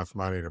get enough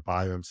money to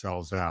buy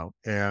themselves out.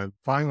 And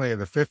finally,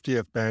 the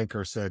 50th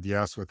banker said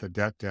yes with a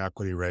debt to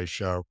equity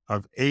ratio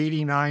of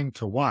 89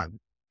 to 1.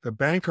 The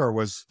banker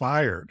was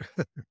fired,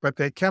 but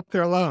they kept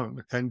their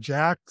loan. And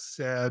Jack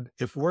said,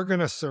 if we're going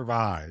to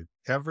survive,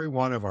 every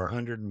one of our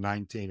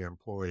 119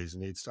 employees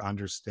needs to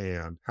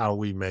understand how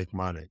we make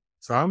money.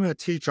 So I'm going to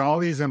teach all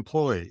these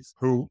employees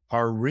who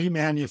are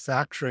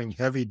remanufacturing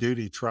heavy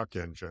duty truck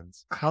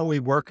engines how we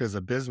work as a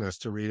business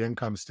to read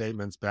income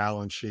statements,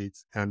 balance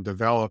sheets, and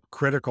develop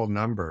critical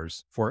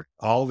numbers for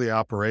all the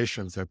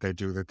operations that they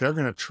do that they're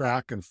going to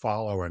track and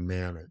follow and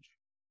manage.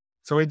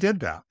 So he did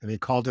that, and he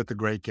called it the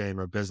great game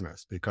of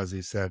business because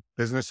he said,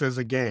 business is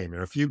a game.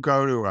 And if you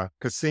go to a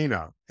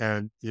casino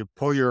and you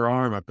pull your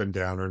arm up and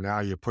down, or now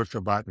you push a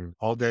button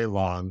all day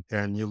long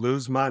and you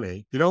lose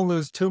money, you don't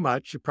lose too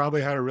much. You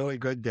probably had a really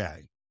good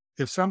day.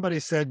 If somebody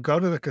said,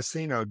 go to the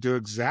casino, do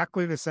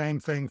exactly the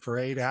same thing for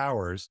 8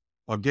 hours,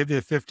 I'll give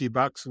you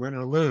 $50, win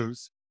or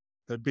lose,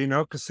 there'd be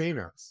no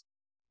casinos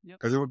Yep.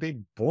 because it would be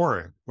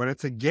boring. When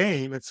it's a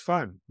game, it's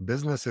fun.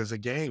 Business is a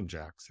game,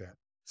 Jack said.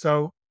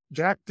 So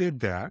Jack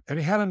did that. And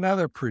he had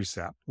another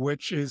precept,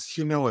 which is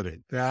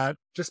humility, that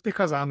just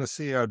because I'm the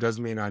CEO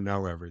doesn't mean I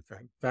know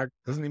everything. In fact,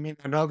 doesn't even mean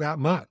I know that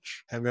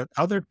much. And that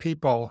other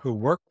people who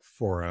work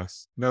for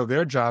us know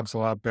their jobs a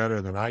lot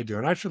better than I do.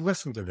 And I should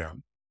listen to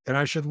them. And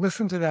I should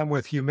listen to them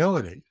with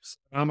humility. So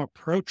I'm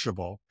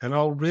approachable and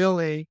I'll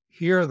really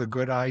hear the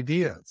good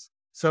ideas.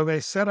 So they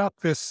set up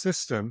this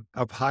system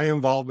of high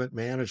involvement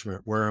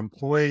management where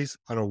employees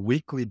on a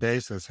weekly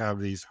basis have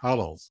these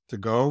huddles to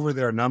go over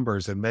their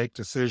numbers and make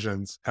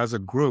decisions as a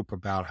group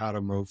about how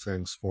to move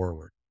things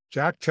forward.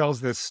 Jack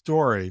tells this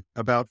story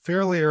about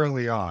fairly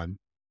early on.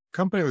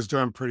 Company was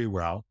doing pretty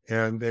well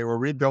and they were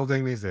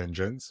rebuilding these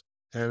engines.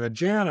 And the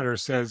janitor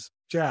says,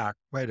 Jack,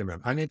 wait a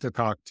minute, I need to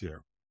talk to you.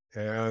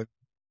 And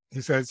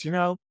he says,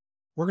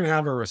 we're going to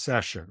have a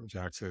recession.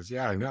 Jack says,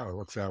 yeah, I know. It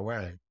looks that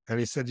way. And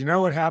he said, you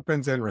know what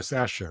happens in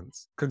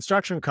recessions?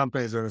 Construction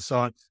companies and so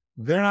on,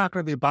 they're not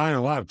going to be buying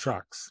a lot of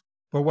trucks.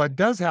 But what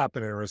does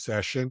happen in a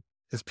recession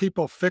is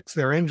people fix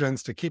their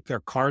engines to keep their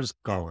cars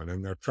going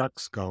and their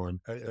trucks going.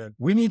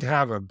 We need to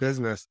have a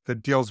business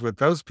that deals with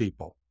those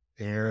people.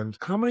 And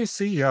how many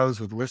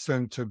CEOs would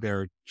listen to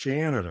their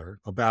janitor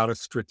about a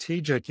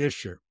strategic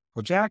issue?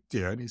 Well, Jack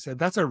did. He said,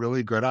 that's a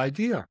really good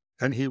idea.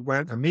 And he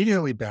went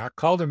immediately back,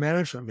 called a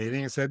management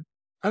meeting and said,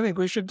 I think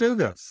we should do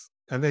this.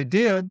 And they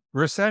did.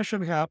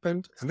 Recession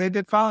happened and they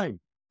did fine.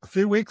 A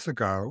few weeks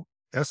ago,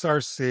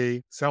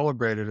 SRC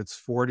celebrated its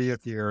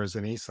 40th year as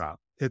an ESOP.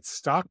 Its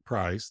stock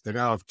price, they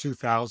now have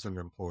 2,000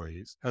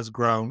 employees, has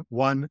grown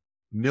 1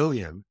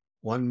 million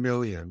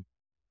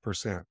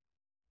percent.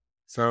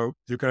 So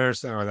you can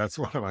understand why that's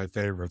one of my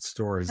favorite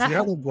stories. The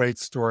other great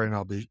story, and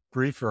I'll be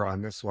briefer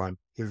on this one,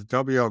 is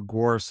W.L.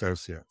 Gore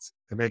Associates.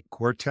 They make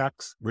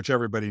Cortex, which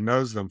everybody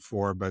knows them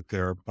for, but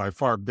their by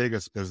far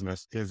biggest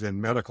business is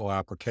in medical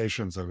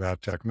applications of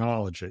that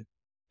technology.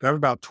 They have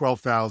about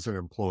 12,000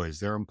 employees.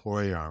 They're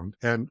employee owned.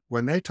 And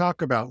when they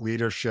talk about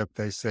leadership,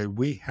 they say,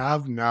 we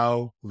have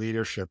no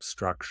leadership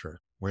structure.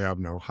 We have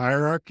no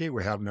hierarchy.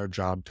 We have no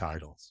job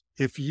titles.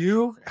 If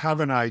you have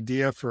an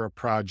idea for a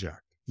project,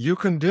 you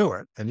can do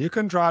it and you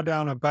can draw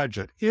down a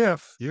budget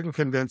if you can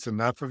convince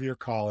enough of your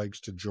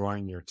colleagues to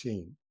join your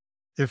team.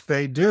 If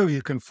they do,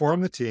 you can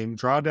form the team,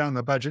 draw down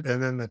the budget,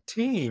 and then the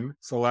team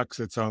selects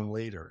its own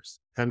leaders.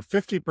 And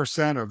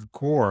 50% of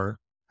CORE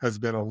has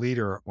been a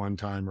leader at one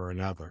time or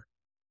another.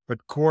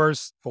 But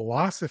CORE's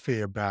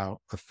philosophy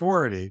about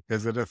authority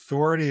is that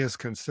authority is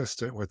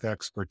consistent with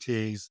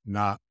expertise,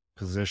 not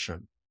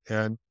position.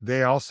 And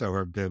they also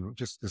have been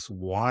just this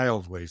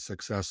wildly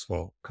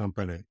successful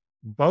company.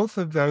 Both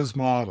of those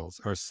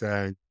models are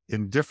saying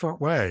in different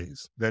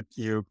ways that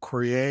you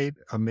create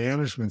a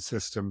management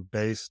system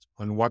based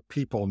on what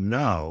people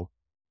know,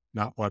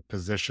 not what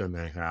position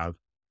they have.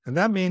 And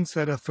that means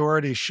that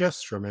authority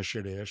shifts from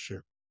issue to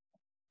issue.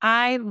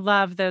 I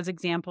love those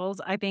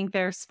examples. I think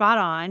they're spot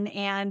on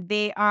and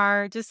they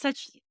are just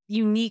such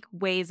unique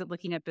ways of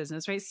looking at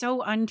business, right?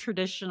 So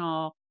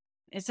untraditional.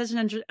 It's such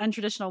an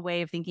untraditional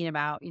way of thinking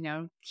about,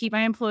 keep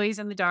my employees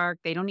in the dark.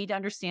 They don't need to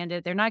understand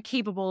it. They're not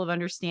capable of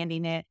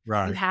understanding it. You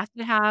Right. have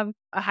to have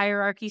a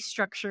hierarchy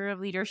structure of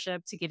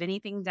leadership to get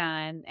anything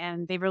done.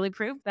 And they really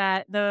proved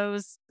that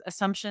those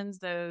assumptions,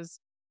 those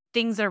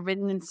things that are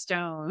written in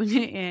stone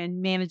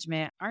in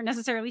management aren't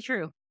necessarily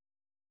true.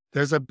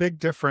 There's a big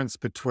difference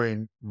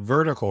between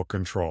vertical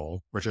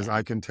control, which is Yeah.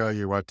 I can tell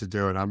you what to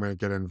do and I'm going to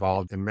get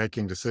involved in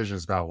making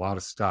decisions about a lot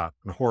of stuff,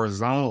 and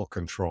horizontal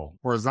control.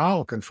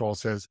 Horizontal control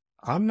says,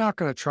 I'm not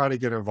going to try to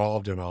get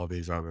involved in all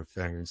these other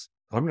things.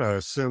 I'm going to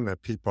assume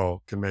that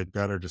people can make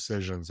better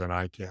decisions than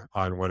I can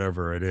on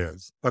whatever it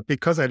is. But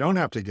because I don't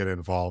have to get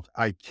involved,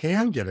 I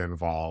can get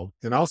involved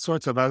in all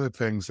sorts of other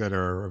things that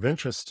are of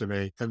interest to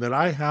me and that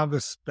I have the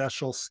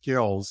special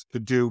skills to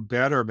do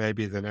better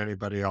maybe than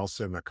anybody else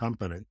in the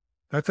company.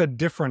 That's a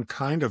different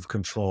kind of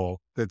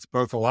control that's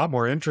both a lot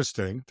more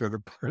interesting to the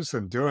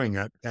person doing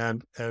it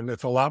and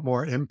it's a lot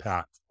more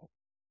impactful.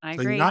 I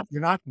So you're agree.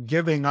 not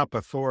giving up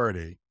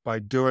authority by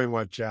doing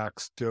what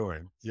Jack's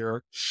doing.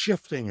 You're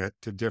shifting it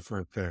to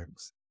different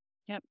things.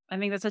 Yep. I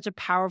think that's such a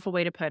powerful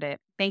way to put it.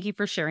 Thank you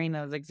for sharing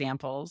those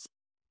examples.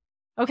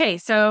 Okay,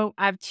 so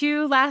I have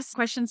two last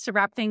questions to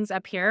wrap things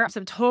up here.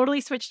 So,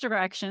 totally switch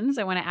directions.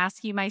 I want to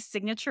ask you my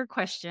signature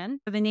question.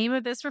 The name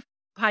of this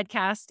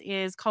podcast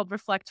is called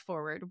Reflect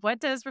Forward. What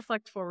does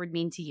Reflect Forward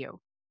mean to you?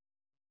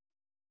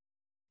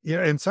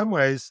 Yeah, in some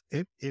ways,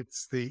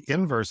 it's the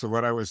inverse of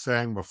what I was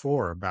saying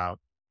before about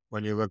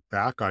when you look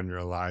back on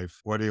your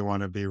life, what do you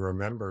want to be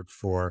remembered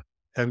for?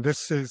 And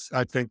this is,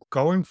 I think,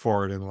 going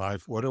forward in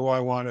life, what do I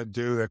want to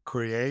do that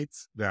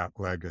creates that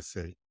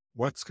legacy?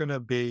 What's going to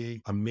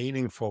be a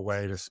meaningful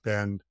way to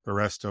spend the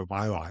rest of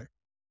my life?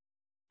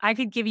 I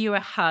could give you a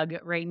hug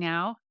right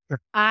now.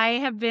 I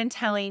have been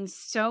telling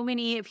so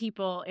many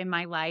people in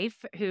my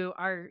life who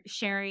are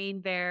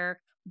sharing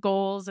their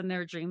goals and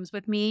their dreams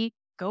with me,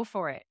 go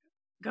for it.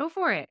 Go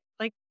for it.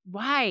 Like,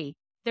 why?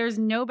 There's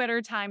no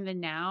better time than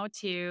now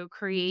to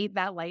create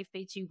that life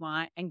that you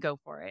want and go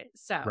for it.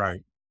 So Right,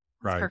 it's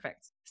right.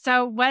 perfect.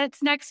 So,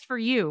 what's next for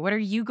you? What are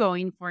you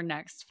going for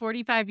next?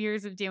 45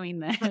 years of doing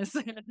this.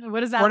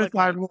 What does that look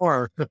 45 like?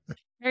 more.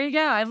 There you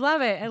go. I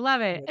love it. I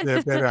love it. They're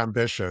a bit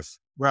ambitious.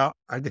 Well,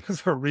 I think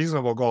it's a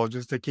reasonable goal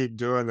just to keep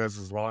doing this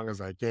as long as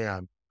I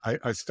can.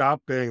 I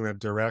stopped being the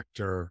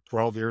director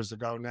 12 years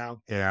ago now,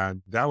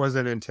 and that was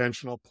an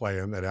intentional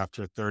plan that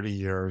after 30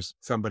 years,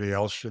 somebody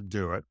else should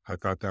do it. I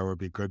thought that would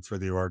be good for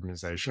the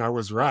organization. I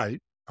was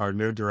right. Our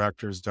new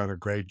director's done a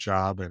great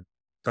job and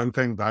done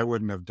things I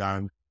wouldn't have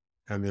done,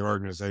 and the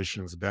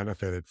organization's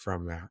benefited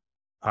from that.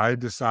 I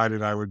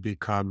decided I would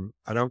become,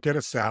 I don't get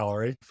a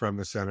salary from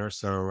the center.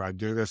 So I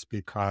do this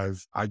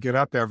because I get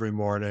up every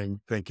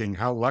morning thinking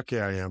how lucky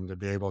I am to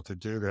be able to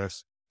do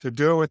this, to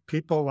do it with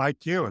people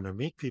like you and to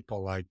meet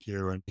people like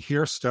you and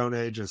hear Stone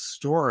Age's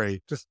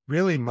story just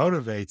really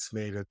motivates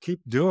me to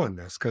keep doing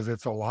this because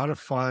it's a lot of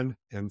fun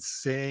and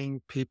seeing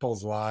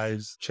people's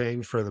lives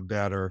change for the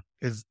better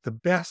is the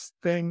best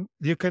thing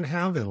you can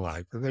have in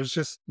life. And there's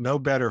just no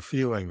better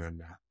feeling than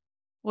that.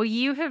 Well,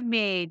 you have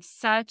made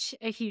such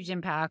a huge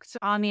impact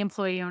on the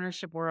employee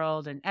ownership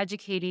world and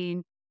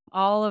educating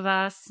all of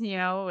us.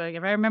 Like,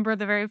 if I remember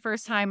the very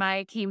first time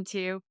I came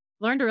to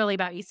learned really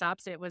about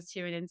ESOPs, it was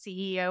to an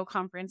NCEO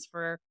conference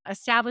for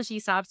established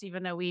ESOPs,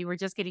 even though we were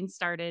just getting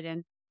started.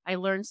 And I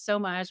learned so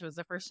much. It was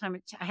the first time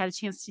I had a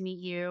chance to meet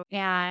you.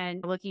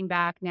 And looking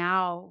back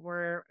now,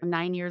 we're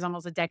 9 years,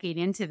 almost a decade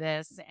into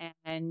this.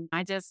 And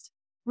I just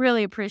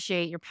really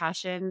appreciate your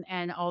passion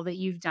and all that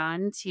you've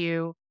done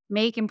to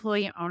make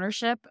employee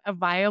ownership a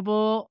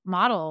viable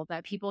model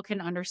that people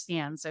can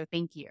understand. So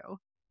thank you.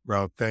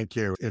 Well, thank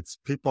you. It's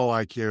people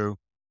like you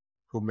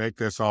who make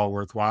this all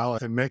worthwhile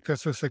and make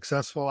this a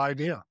successful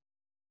idea.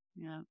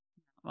 Yeah.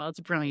 Well,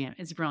 it's brilliant.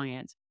 It's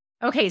brilliant.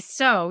 Okay.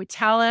 So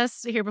tell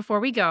us here before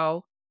we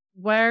go,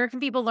 where can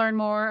people learn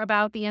more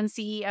about the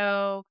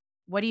NCEO?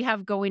 What do you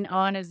have going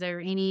on? Is there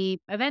any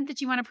event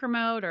that you want to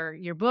promote or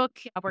your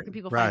book? Where can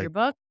people find your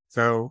Right. book?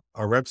 So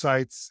our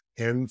website's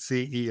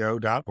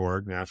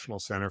nceo.org, National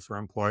Center for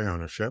Employee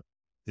Ownership.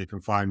 You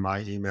can find my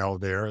email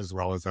there as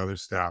well as other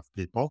staff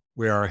people.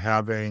 We are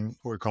having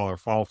what we call our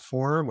Fall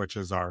Forum, which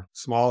is our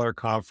smaller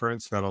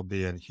conference that'll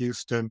be in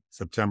Houston,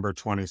 September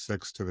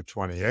 26th to the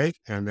 28th.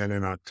 And then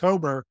in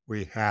October,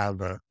 we have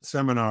a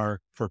seminar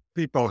for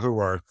people who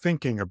are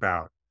thinking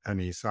about an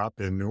ESOP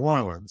in New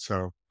Orleans.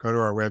 So go to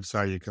our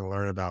website, you can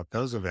learn about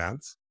those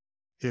events.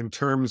 In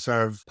terms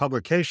of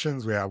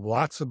publications, we have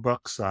lots of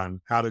books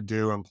on how to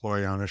do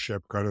employee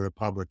ownership. Go to the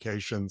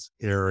publications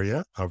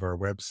area of our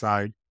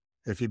website.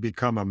 If you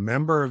become a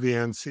member of the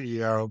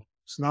NCEO,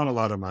 it's not a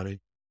lot of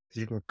money.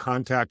 You can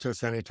contact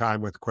us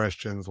anytime with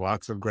questions,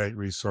 lots of great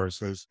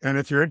resources. And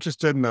if you're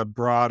interested in the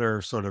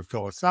broader sort of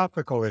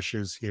philosophical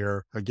issues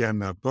here, again,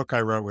 the book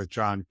I wrote with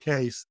John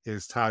Case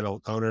is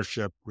titled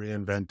Ownership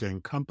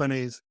Reinventing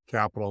Companies,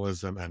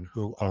 Capitalism, and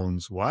Who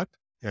Owns What.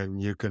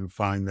 And you can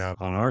find that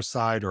on our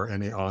site or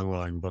any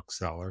online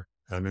bookseller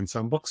and in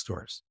some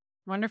bookstores.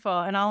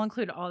 Wonderful. And I'll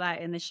include all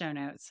that in the show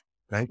notes.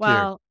 Thank you.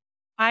 Well,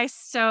 I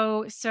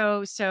so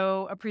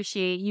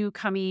appreciate you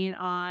coming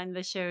on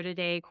the show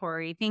today,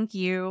 Corey. Thank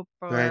you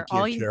for Thank you,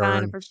 all you've done and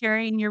Karen. for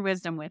sharing your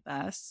wisdom with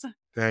us.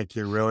 Thank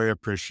you. Really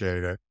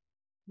appreciate it.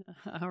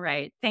 All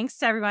right. Thanks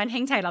to everyone.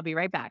 Hang tight. I'll be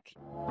right back.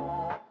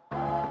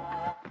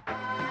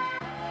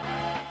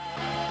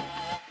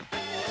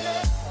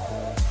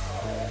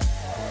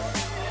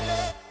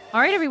 All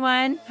right,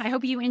 everyone. I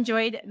hope you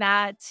enjoyed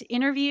that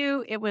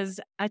interview. It was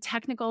a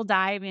technical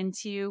dive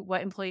into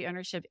what employee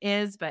ownership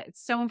is, but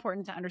it's so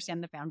important to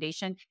understand the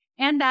foundation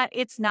and that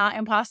it's not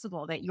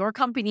impossible, that your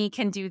company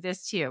can do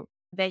this too,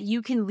 that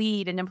you can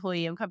lead an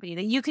employee-owned company,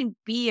 that you can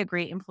be a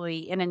great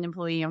employee in an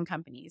employee-owned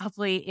company.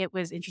 Hopefully it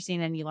was interesting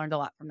and you learned a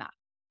lot from that.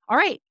 All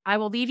right, I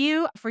will leave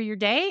you for your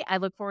day. I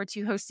look forward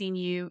to hosting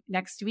you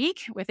next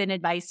week with an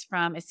advice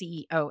from a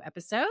CEO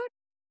episode.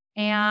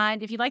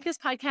 And if you like this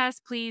podcast,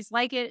 please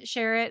like it,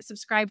 share it,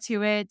 subscribe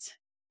to it,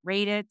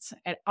 rate it.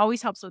 It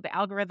always helps with the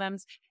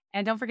algorithms.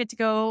 And don't forget to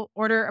go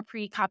order a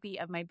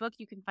pre-copy of my book.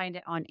 You can find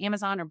it on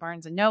Amazon or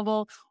Barnes &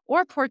 Noble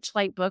or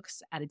Porchlight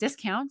Books at a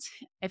discount.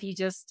 If you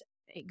just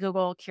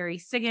Google Carrie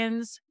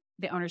Siggins,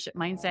 The Ownership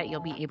Mindset, you'll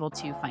be able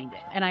to find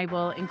it. And I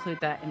will include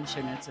that in the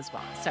show notes as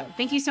well. So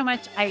thank you so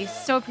much. I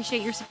so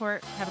appreciate your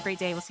support. Have a great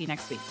day. We'll see you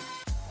next week.